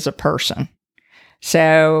me as a person.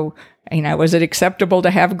 So, was it acceptable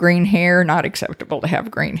to have green hair? Not acceptable to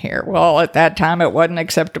have green hair. Well, at that time, it wasn't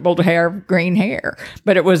acceptable to have green hair,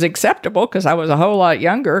 but it was acceptable because I was a whole lot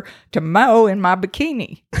younger to mow in my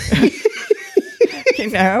bikini.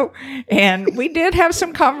 And we did have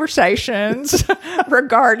some conversations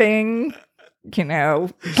regarding,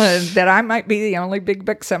 that I might be the only big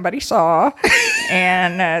book somebody saw.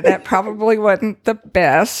 And that probably wasn't the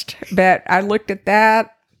best. But I looked at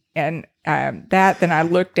that and then I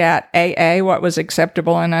looked at AA, what was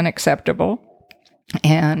acceptable and unacceptable.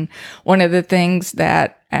 And one of the things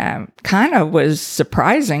that kind of was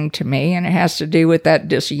surprising to me, and it has to do with that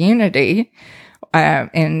disunity,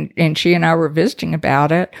 and she and I were visiting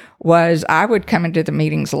about it, was I would come into the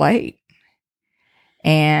meetings late.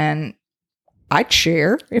 And I'd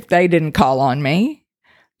share if they didn't call on me,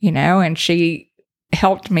 and she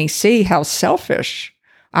helped me see how selfish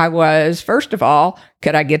I was. First of all,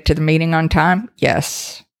 could I get to the meeting on time?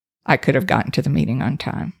 Yes, I could have gotten to the meeting on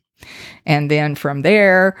time. And then from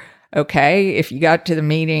there, okay, if you got to the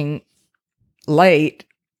meeting late,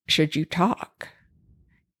 should you talk?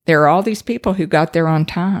 There are all these people who got there on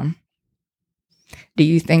time. Do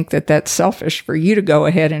you think that that's selfish for you to go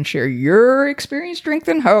ahead and share your experience, strength,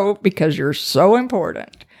 and hope because you're so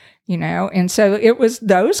important? And so it was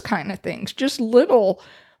those kind of things, just little,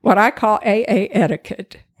 what I call AA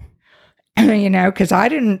etiquette, because I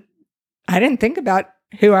didn't think about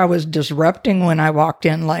who I was disrupting when I walked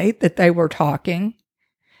in late, that they were talking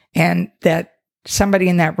and that somebody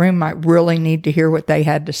in that room might really need to hear what they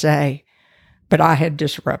had to say. but I had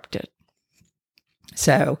disrupted.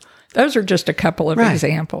 So those are just a couple of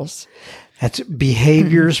examples. That's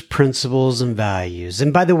behaviors, principles, and values.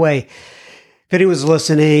 And by the way, if anyone's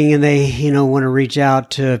listening and they, want to reach out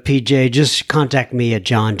to PJ, just contact me at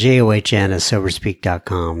John, JOHN, at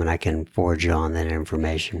soberspeak.com, and I can forward you on that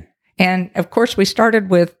information. And of course, we started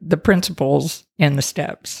with the principles in the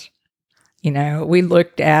steps. We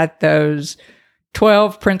looked at those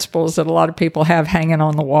 12 principles that a lot of people have hanging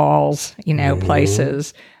on the walls,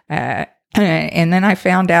 places. And then I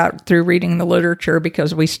found out through reading the literature,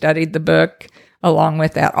 because we studied the book along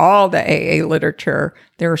with that, all the AA literature,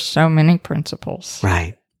 there are so many principles.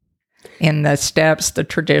 Right. In the steps, the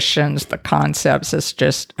traditions, the concepts, it's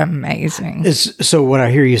just amazing. So what I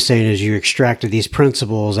hear you saying is you extracted these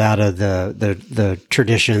principles out of the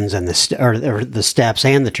traditions and the steps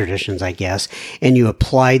and the traditions, I guess, and you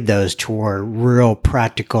applied those toward real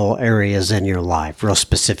practical areas in your life, real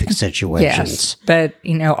specific situations. Yes, but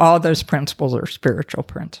all those principles are spiritual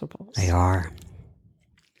principles. They are.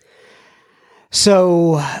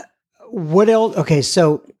 So what else? Okay,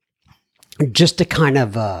 so just to kind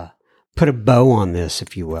of put a bow on this,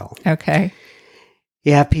 if you will. Okay.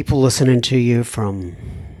 You have people listening to you from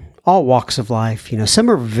all walks of life. Some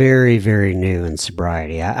are very, very new in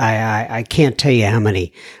sobriety. I can't tell you how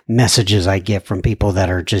many messages I get from people that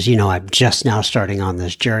are just, I'm just now starting on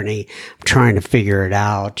this journey. I'm trying to figure it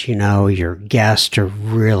out. Your guests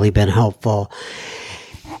have really been helpful.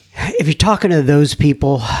 If you're talking to those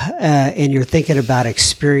people and you're thinking about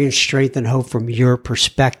experience, strength, and hope from your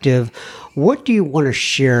perspective, what do you want to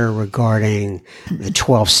share regarding the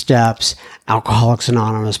 12 steps, Alcoholics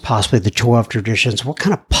Anonymous, possibly the 12 traditions? What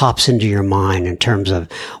kind of pops into your mind in terms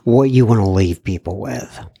of what you want to leave people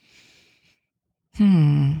with?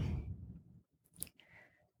 I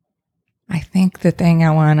think the thing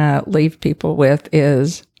I want to leave people with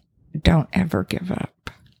is don't ever give up.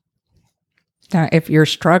 If you're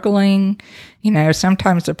struggling,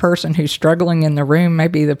 sometimes the person who's struggling in the room may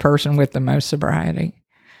be the person with the most sobriety.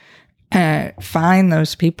 Find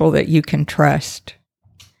those people that you can trust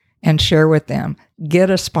and share with them. Get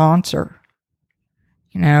a sponsor,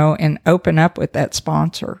 and open up with that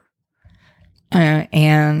sponsor.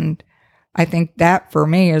 And I think that for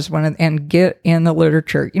me is and get in the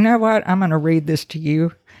literature. You know what? I'm going to read this to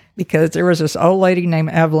you because there was this old lady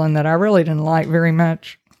named Evelyn that I really didn't like very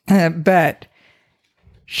much, but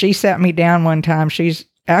she sat me down one time.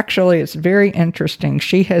 It's very interesting.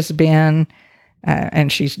 She has been, and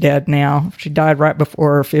she's dead now. She died right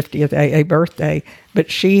before her 50th AA birthday, but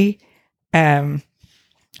she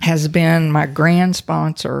has been my grand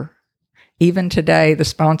sponsor. Even today, the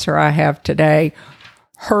sponsor I have today,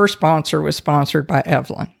 her sponsor was sponsored by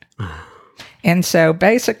Evelyn. And so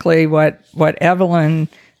basically what Evelyn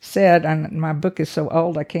said, and my book is so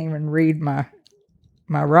old I can't even read my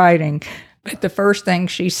writing, but the first thing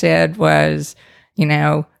she said was,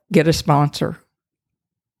 get a sponsor.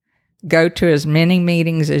 Go to as many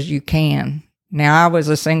meetings as you can. Now, I was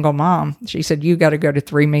a single mom. She said, you got to go to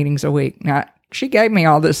 3 meetings a week. Now, she gave me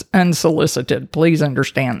all this unsolicited. Please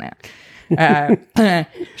understand that.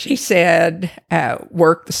 She said,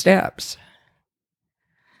 work the steps.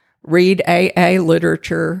 Read AA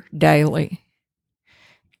literature daily.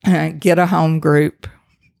 Get a home group.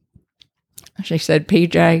 She said,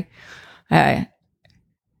 PJ,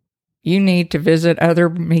 you need to visit other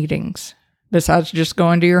meetings besides just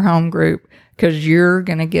going to your home group, because you're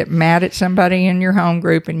going to get mad at somebody in your home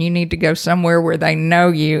group and you need to go somewhere where they know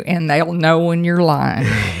you and they'll know when you're lying.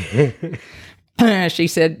 She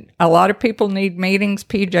said, a lot of people need meetings.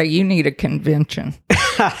 PJ, you need a convention.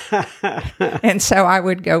 And so I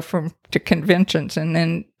would go to conventions. And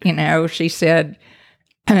then, she said,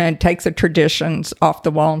 take the traditions off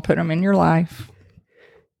the wall and put them in your life.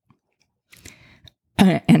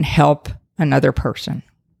 And help another person.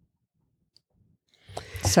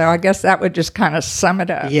 So I guess that would just kind of sum it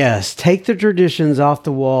up. Yes, take the traditions off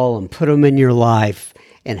the wall and put them in your life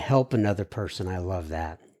and help another person. I love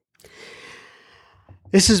that.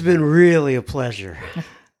 This has been really a pleasure.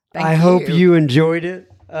 I hope you enjoyed it.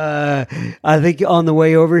 I think on the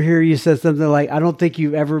way over here, you said something like, I don't think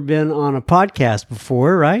you've ever been on a podcast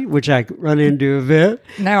before, right? Which I run into a bit.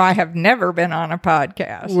 No, I have never been on a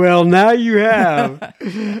podcast. Well, now you have.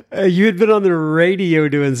 You had been on the radio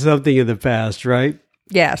doing something in the past, right?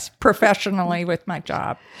 Yes, professionally with my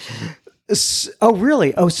job. Oh,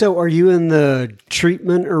 really? Oh, so are you in the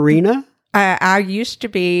treatment arena? I used to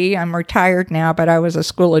be. I'm retired now, but I was a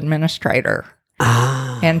school administrator.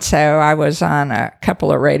 And so I was on a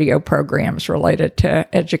couple of radio programs related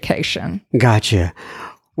to education. Gotcha.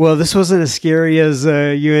 Well, this wasn't as scary as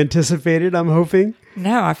you anticipated, I'm hoping.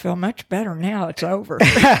 No, I feel much better now. It's over.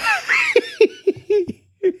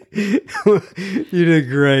 You did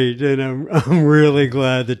great, and I'm really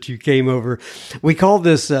glad that you came over. We call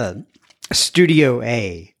this Studio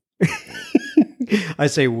A. I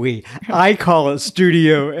say we. I call it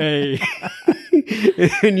Studio A.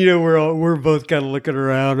 And we're both kind of looking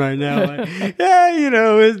around right now. Like,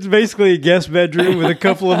 it's basically a guest bedroom with a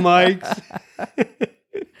couple of mics.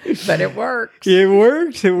 But it works. It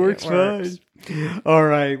works. It works fine. All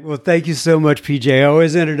right. Well, thank you so much, PJ. I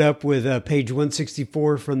always ended up with page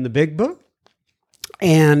 164 from the Big Book.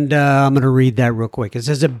 And I'm going to read that real quick. It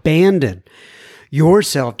says, abandon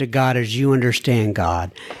yourself to God as you understand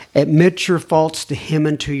God. Admit your faults to Him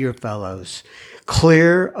and to your fellows.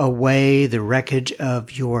 Clear away the wreckage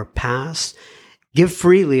of your past. Give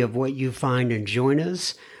freely of what you find and join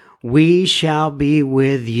us. We shall be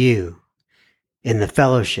with you in the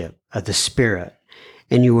fellowship of the Spirit.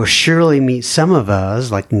 And you will surely meet some of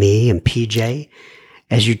us, like me and PJ,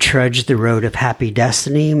 as you trudge the road of happy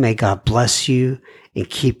destiny. May God bless you and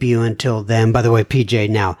keep you until then. By the way, PJ,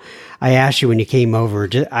 now, I asked you when you came over,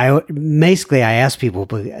 I asked people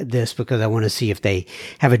this because I want to see if they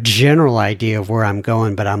have a general idea of where I'm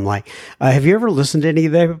going. But I'm like, have you ever listened to any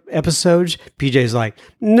of the episodes? PJ's like,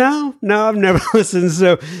 no, I've never listened.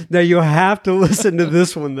 So now you'll have to listen to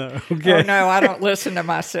this one, though. Okay? Oh, no, I don't listen to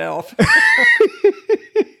myself.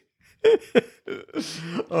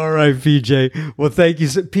 All right, PJ. Well, thank you.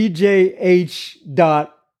 So,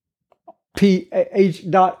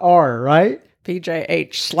 PJH.R, right?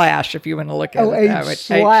 PJH/ if you want to look at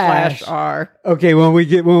it. H/R. Okay, when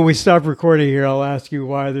we stop recording here, I'll ask you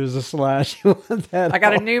why there's a slash. I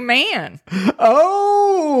got a new man.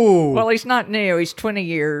 Oh! Well, he's not new. He's 20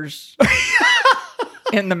 years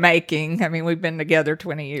in the making. I mean, we've been together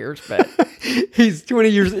 20 years, but... He's 20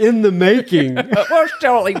 years in the making. We're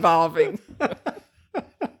still evolving.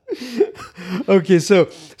 Okay, so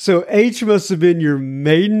H must have been your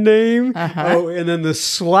maiden name. Uh-huh. Oh, and then the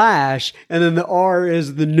slash, and then the R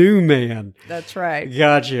is the new man. That's right.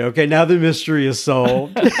 Gotcha. Okay, now the mystery is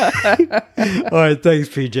solved. All right, thanks,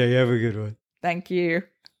 PJ. Have a good one. Thank you.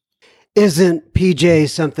 Isn't PJ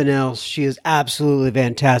something else? She is absolutely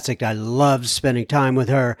fantastic. I love spending time with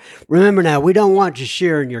her. Remember now, we don't want you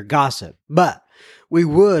sharing your gossip, but we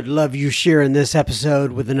would love you sharing this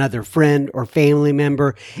episode with another friend or family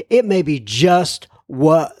member. It may be just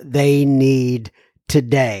what they need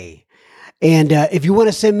today. And if you want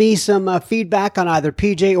to send me some feedback on either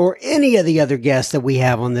PJ or any of the other guests that we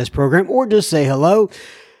have on this program, or just say hello,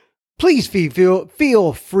 please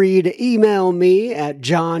feel free to email me at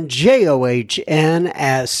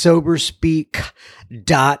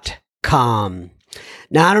john@soberspeak.com.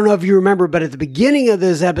 Now, I don't know if you remember, but at the beginning of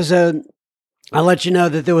this episode, I let you know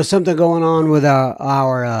that there was something going on with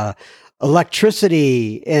our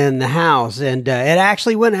electricity in the house, and it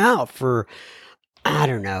actually went out for,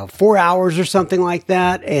 4 hours or something like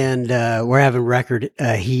that, and we're having record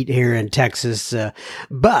heat here in Texas.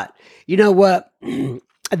 But you know what?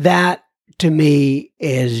 That, to me,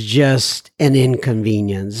 is just an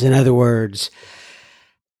inconvenience. In other words,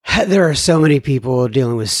 there are so many people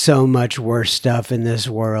dealing with so much worse stuff in this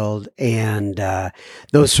world, and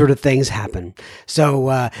those sort of things happen.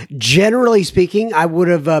 So, generally speaking, I would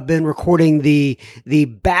have been recording the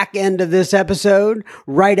back end of this episode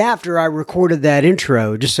right after I recorded that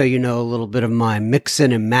intro, just so you know a little bit of my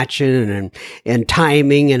mixing and matching and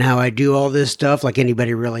timing and how I do all this stuff, like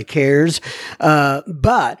anybody really cares.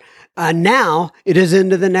 But now it is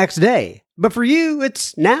into the next day. But for you,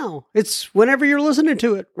 it's now. It's whenever you're listening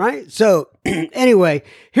to it, right? So anyway,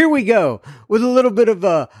 here we go with a little bit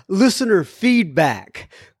of listener feedback.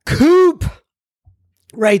 Coop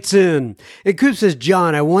writes in, and Coop says,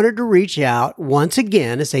 John, I wanted to reach out once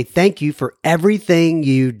again to say thank you for everything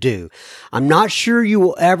you do. I'm not sure you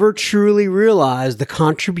will ever truly realize the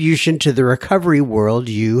contribution to the recovery world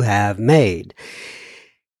you have made.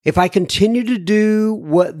 If I continue to do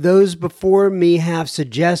what those before me have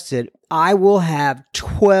suggested, I will have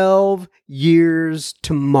 12 years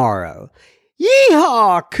tomorrow.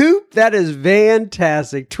 Yeehaw, Coop. That is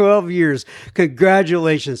fantastic. 12 years.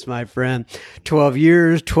 Congratulations, my friend. 12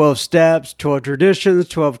 years, 12 steps, 12 traditions,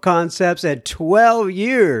 12 concepts, and 12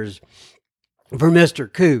 years for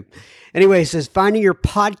Mr. Coop. Anyway, he says, finding your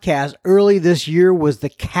podcast early this year was the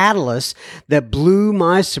catalyst that blew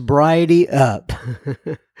my sobriety up.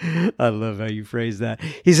 I love how you phrase that.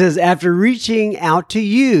 He says, after reaching out to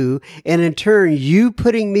you and in turn you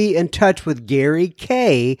putting me in touch with Gary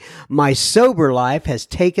Kay, my sober life has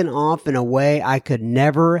taken off in a way I could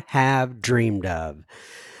never have dreamed of.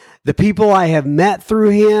 the people I have met through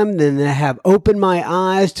him, then have opened my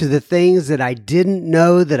eyes to the things that I didn't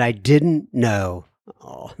know that I didn't know.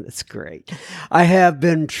 Oh, that's great. I have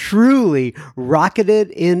been truly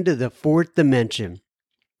rocketed into the fourth dimension.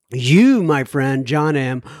 You, my friend John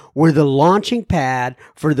M., were the launching pad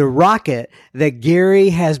for the rocket that Gary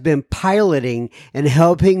has been piloting and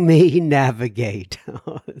helping me navigate.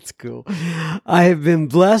 Oh, that's cool. I have been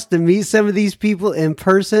blessed to meet some of these people in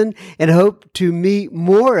person and hope to meet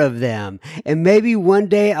more of them. And maybe one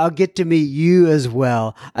day I'll get to meet you as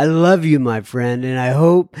well. I love you, my friend, and I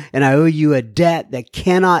hope and I owe you a debt that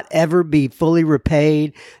cannot ever be fully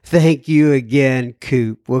repaid. Thank you again,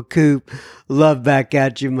 Coop. Well, Coop, love back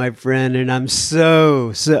at you, my friend. And I'm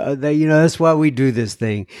that's why we do this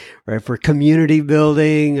thing, right? For community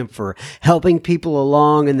building and for helping people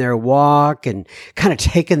along in their walk and kind of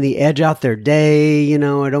taking the edge off their day. I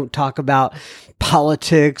don't talk about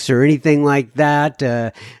politics or anything like that.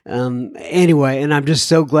 Anyway, and I'm just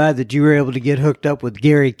so glad that you were able to get hooked up with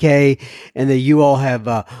Gary K and that you all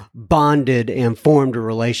have bonded and formed a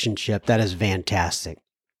relationship. That is fantastic.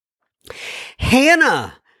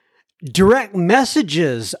 Hannah direct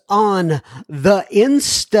messages on the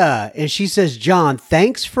Insta. And she says, John,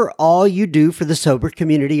 thanks for all you do for the sober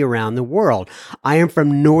community around the world. I am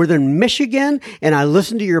from Northern Michigan and I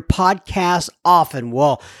listen to your podcast often.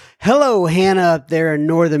 Well, hello, Hannah up there in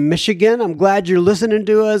Northern Michigan. I'm glad you're listening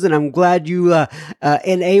to us and I'm glad you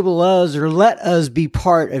enable us or let us be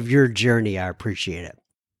part of your journey. I appreciate it.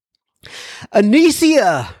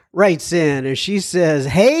 Anicia writes in and she says,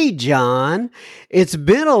 hey, John, it's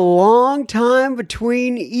been a long time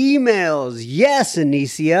between emails. Yes,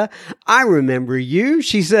 Anicia, I remember you.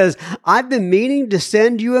 She says, I've been meaning to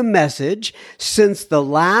send you a message since the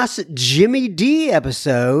last Jimmy D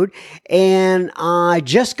episode and I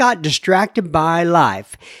just got distracted by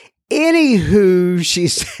life. Anywho, she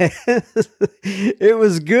says, it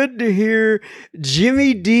was good to hear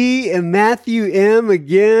Jimmy D and Matthew M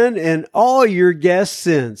again and all your guests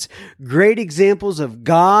since. Great examples of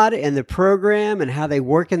God and the program and how they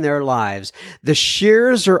work in their lives. The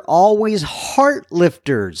shares are always heart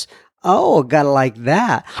lifters. Oh, gotta like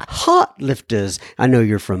that. Hot lifters. I know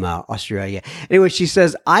you're from Australia. Anyway, she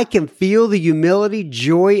says, I can feel the humility,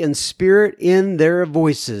 joy, and spirit in their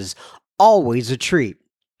voices. Always a treat.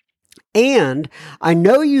 And I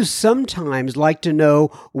know you sometimes like to know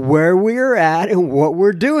where we're at and what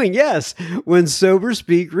we're doing. Yes, when Sober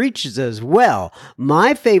Speak reaches us. Well,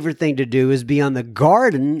 my favorite thing to do is be on the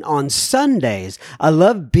garden on Sundays. I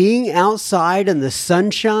love being outside in the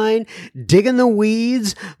sunshine, digging the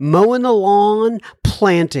weeds, mowing the lawn,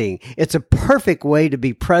 planting. It's a perfect way to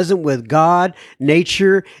be present with God,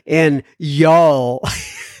 nature, and y'all.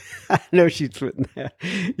 I know she's putting that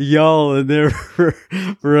y'all in there for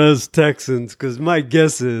us Texans, because my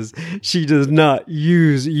guess is she does not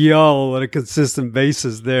use y'all on a consistent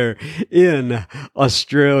basis there in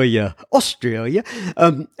Australia.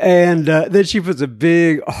 And then she puts a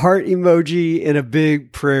big heart emoji and a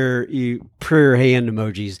big prayer hand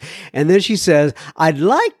emojis. And then she says, I'd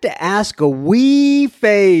like to ask a wee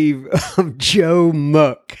fave of Joe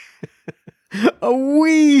Muck. A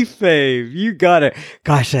wee fave. You got it.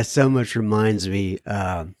 Gosh, that so much reminds me,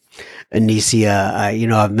 Anicia.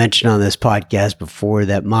 I've mentioned on this podcast before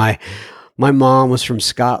that my mom was from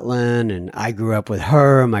Scotland and I grew up with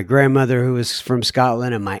her and my grandmother who was from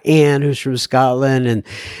Scotland and my aunt who's from Scotland. And,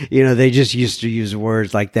 they just used to use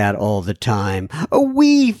words like that all the time. A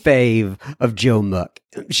wee fave of Joe Muck.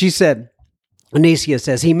 She said, Anicia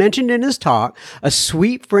says, he mentioned in his talk a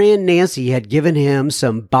sweet friend Nancy had given him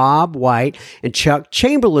some Bob White and Chuck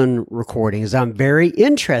Chamberlain recordings. I'm very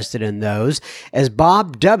interested in those, as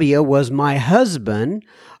Bob W. was my husband,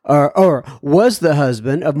 or was the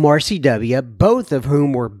husband of Marcy W., both of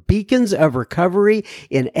whom were beacons of recovery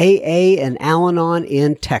in AA and Al-Anon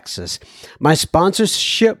in Texas. My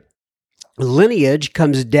sponsorship lineage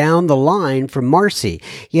comes down the line from Marcy.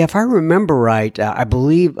 Yeah, if I remember right, I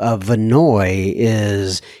believe Vanoy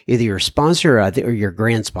is either your sponsor or your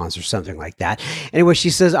grand sponsor, something like that. Anyway, she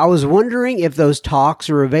says, I was wondering if those talks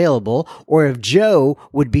are available or if Joe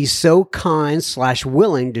would be so kind /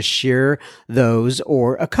 willing to share those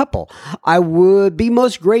or a couple. I would be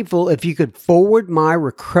most grateful if you could forward my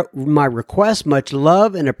request. Much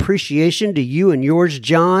love and appreciation to you and yours,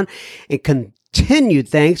 John, and continued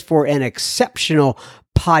thanks for an exceptional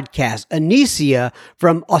podcast. Anicia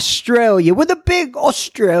from Australia with a big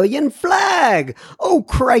Australian flag. Oh,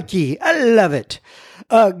 crikey. I love it.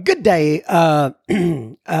 Good day, Anicia.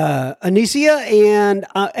 And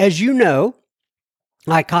as you know,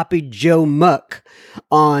 I copied Joe Muck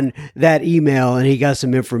on that email, and he got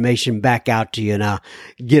some information back out to you. And I'll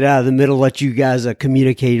get out of the middle, let you guys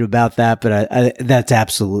communicate about that. But that's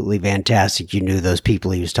absolutely fantastic. You knew those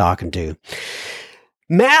people he was talking to.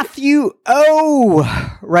 Matthew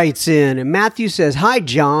O writes in, and Matthew says, "Hi,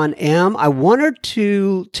 John M. I wanted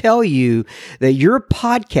to tell you that your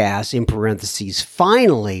podcast, in parentheses,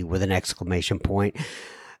 finally, with an exclamation point,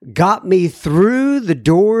 got me through the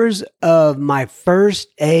doors of my first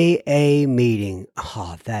AA meeting."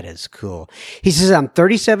 Oh, that is cool. He says, "I'm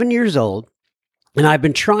 37 years old, and I've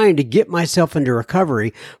been trying to get myself into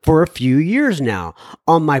recovery for a few years now.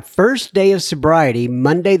 On my first day of sobriety,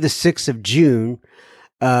 Monday, the 6th of June,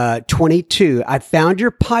 22, I found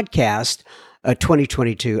your podcast,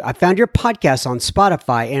 2022. I found your podcast on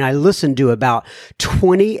Spotify, and I listened to about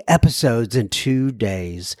 20 episodes in 2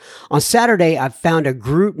 days. On Saturday, I found a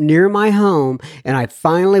group near my home, and I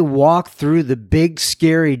finally walked through the big,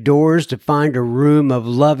 scary doors to find a room of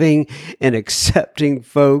loving and accepting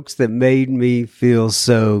folks that made me feel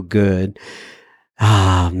so good."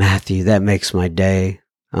 Ah, Matthew, that makes my day.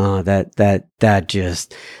 Oh, that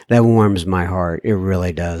warms my heart. It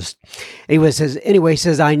really does. Anyway,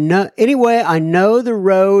 I know the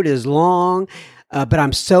road is long, but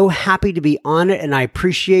I'm so happy to be on it, and I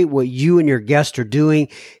appreciate what you and your guests are doing.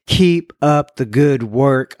 Keep up the good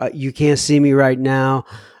work. You can't see me right now,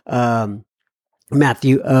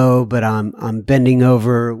 Matthew O, but I'm bending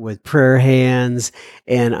over with prayer hands,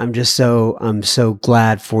 and I'm so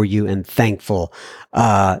glad for you and thankful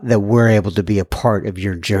that we're able to be a part of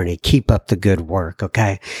your journey. Keep up the good work,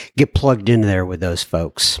 okay? Get plugged in there with those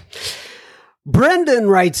folks. Brendan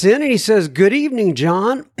writes in and he says, "Good evening,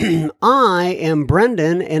 John. I am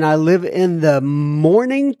Brendan, and I live in the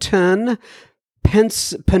Mornington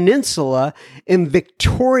Peninsula in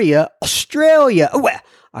Victoria, Australia." Oh,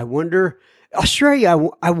 I wonder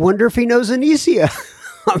if he knows Anicia.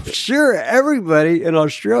 I'm sure everybody in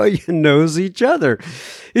Australia knows each other.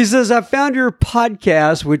 He says, "I found your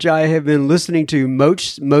podcast, which I have been listening to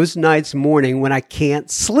most nights morning when I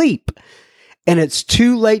can't sleep. And it's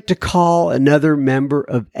too late to call another member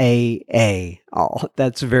of AA." Oh,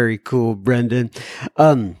 that's very cool, Brendan.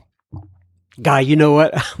 Guy, you know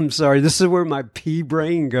what? I'm sorry. This is where my pea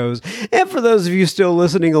brain goes. And for those of you still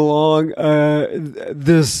listening along,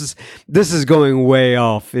 this is going way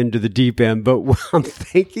off into the deep end. But what I'm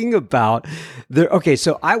thinking about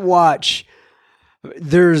so I watch.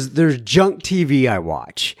 There's junk TV I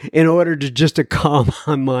watch in order to calm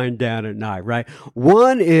my mind down at night. Right?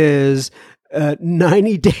 One is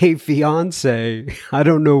 90 Day Fiance. I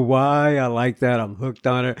don't know why I like that. I'm hooked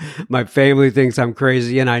on it. My family thinks I'm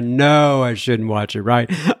crazy, and I know I shouldn't watch it,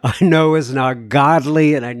 right? I know it's not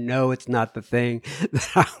godly, and I know it's not the thing that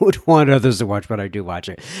I would want others to watch, but I do watch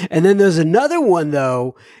it. And then there's another one,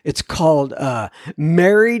 though. It's called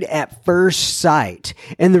Married at First Sight.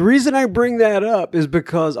 And the reason I bring that up is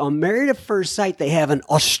because on Married at First Sight, they have an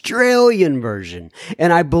Australian version.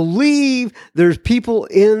 And I believe there's people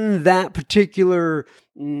in that particular those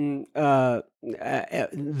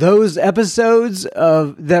episodes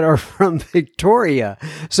that are from Victoria.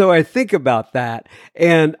 So I think about that,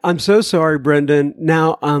 and I'm so sorry, Brendan.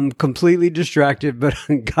 Now I'm completely distracted, but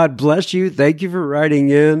God bless you. Thank you for writing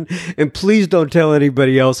in, and please don't tell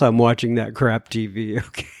anybody else I'm watching that crap TV.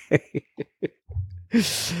 Okay.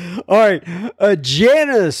 All right,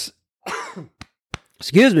 Janice.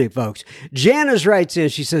 Excuse me, folks. Janice writes in.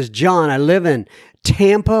 She says, "John, I live in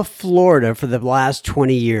Tampa, Florida for the last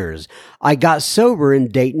 20 years. I got sober in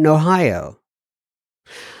Dayton, Ohio."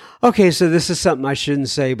 Okay, so this is something I shouldn't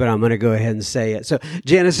say, but I'm going to go ahead and say it. So,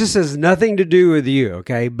 Janice, this has nothing to do with you,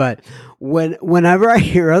 okay? But whenever I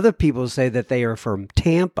hear other people say that they are from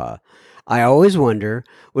Tampa, I always wonder,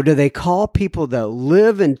 well, do they call people that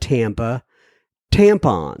live in Tampa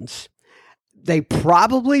tampons? They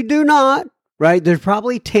probably do not. Right? There's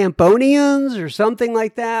probably tamponians or something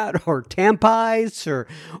like that, or tampites, or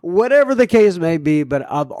whatever the case may be, but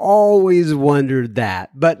I've always wondered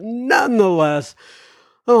that. But nonetheless,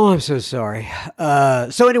 oh, I'm so sorry.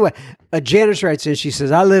 So anyway, Janice writes in, she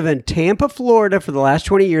says, "I live in Tampa, Florida for the last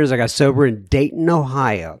 20 years. I got sober in Dayton,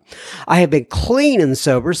 Ohio. I have been clean and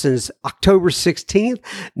sober since October 16th,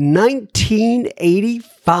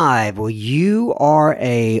 1985. Well, you are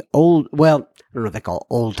I don't know if they call it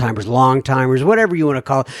old timers, long timers, whatever you want to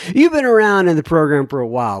call it. You've been around in the program for a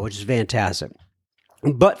while, which is fantastic.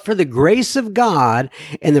 But for the grace of God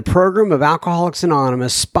and the program of Alcoholics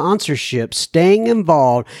Anonymous, sponsorship, staying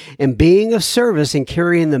involved, and being of service and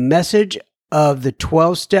carrying the message of the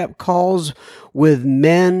 12-step calls with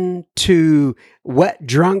men to wet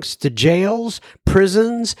drunks to jails,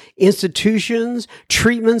 prisons, institutions,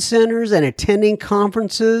 treatment centers, and attending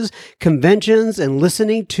conferences, conventions, and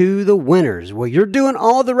listening to the winners. Well, you're doing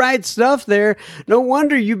all the right stuff there. No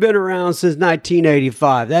wonder you've been around since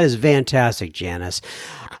 1985. That is fantastic, Janice.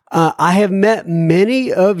 I have met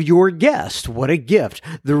many of your guests. What a gift.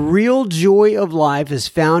 The real joy of life is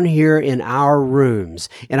found here in our rooms.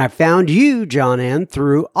 And I found you, John Ann,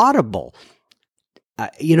 through Audible.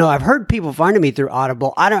 I've heard people finding me through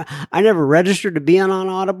Audible. I never registered to be on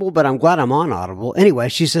Audible, but I'm glad I'm on Audible. Anyway,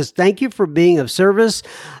 she says, thank you for being of service.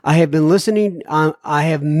 I have been listening. I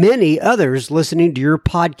have many others listening to your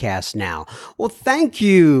podcast now. Well, thank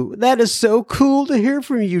you. That is so cool to hear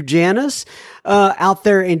from you, Janice, out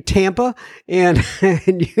there in Tampa. And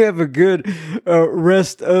you have a good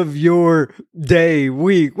rest of your day,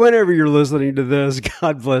 week, whenever you're listening to this.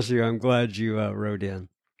 God bless you. I'm glad you wrote in.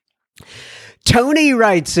 Tony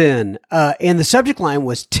writes in, and the subject line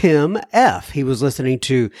was Tim F. He was listening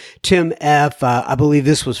to Tim F. I believe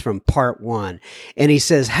this was from part 1. And he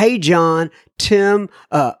says, hey, John, Tim,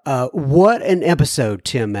 what an episode,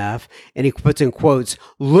 Tim F. And he puts in quotes,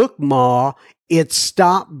 look, Ma, it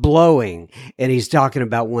stopped blowing. And he's talking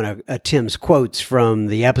about one of Tim's quotes from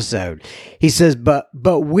the episode. He says, but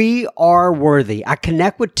we are worthy. I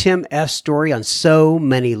connect with Tim F's story on so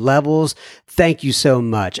many levels. Thank you so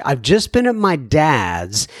much. I've just been at my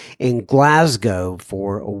dad's in Glasgow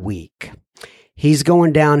for a week. He's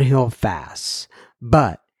going downhill fast,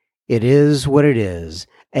 but it is what it is.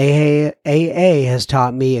 AA has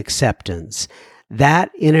taught me acceptance.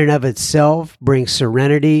 That in and of itself brings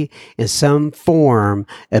serenity in some form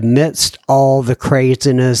amidst all the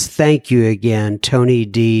craziness. Thank you again, Tony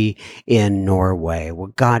D. in Norway.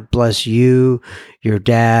 Well, God bless you, your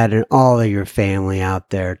dad, and all of your family out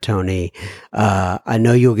there, Tony. I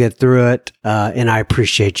know you'll get through it, and I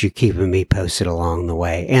appreciate you keeping me posted along the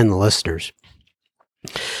way, and the listeners.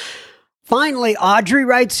 Finally, Audrey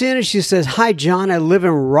writes in and she says, hi, John, I live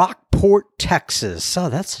in Rockport, Texas. Oh,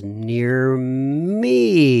 that's near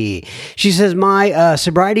me. She says, my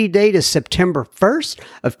sobriety date is September 1st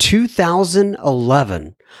of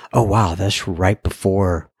 2011. Oh, wow, that's right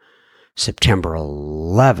before September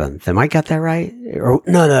 11th. Am I got that right? No,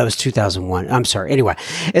 that was 2001. I'm sorry. Anyway,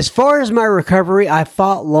 as far as my recovery, I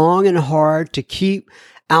fought long and hard to keep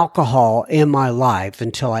alcohol in my life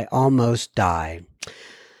until I almost died.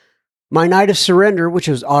 My night of surrender, which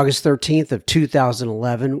was August 13th of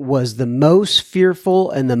 2011, was the most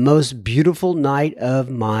fearful and the most beautiful night of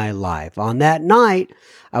my life. On that night,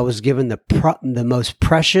 I was given the most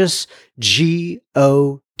precious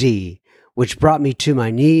G-O-D, which brought me to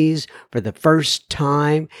my knees for the first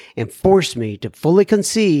time and forced me to fully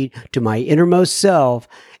concede to my innermost self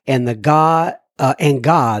and God,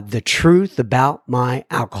 the truth about my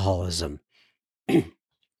alcoholism.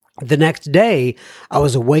 The next day, I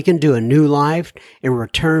was awakened to a new life and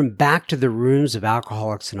returned back to the rooms of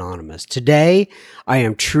Alcoholics Anonymous. Today, I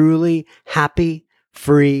am truly happy,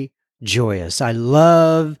 free, joyous. I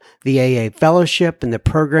love the AA fellowship and the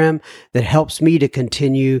program that helps me to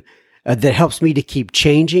continue, that helps me to keep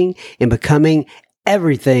changing and becoming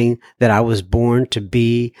everything that I was born to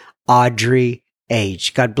be. Audrey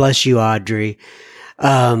H. God bless you, Audrey.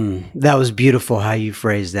 That was beautiful how you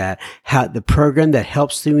phrased that. How the program that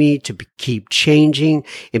helps me to keep changing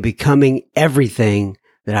and becoming everything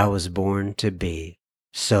that I was born to be.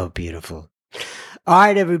 So beautiful. All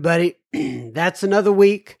right, everybody. That's another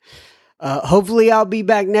week. Hopefully I'll be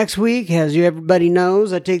back next week. As everybody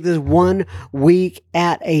knows, I take this 1 week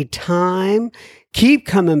at a time. Keep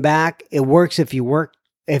coming back. It works if you work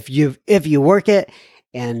it.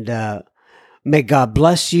 And, may God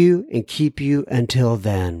bless you and keep you until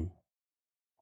then.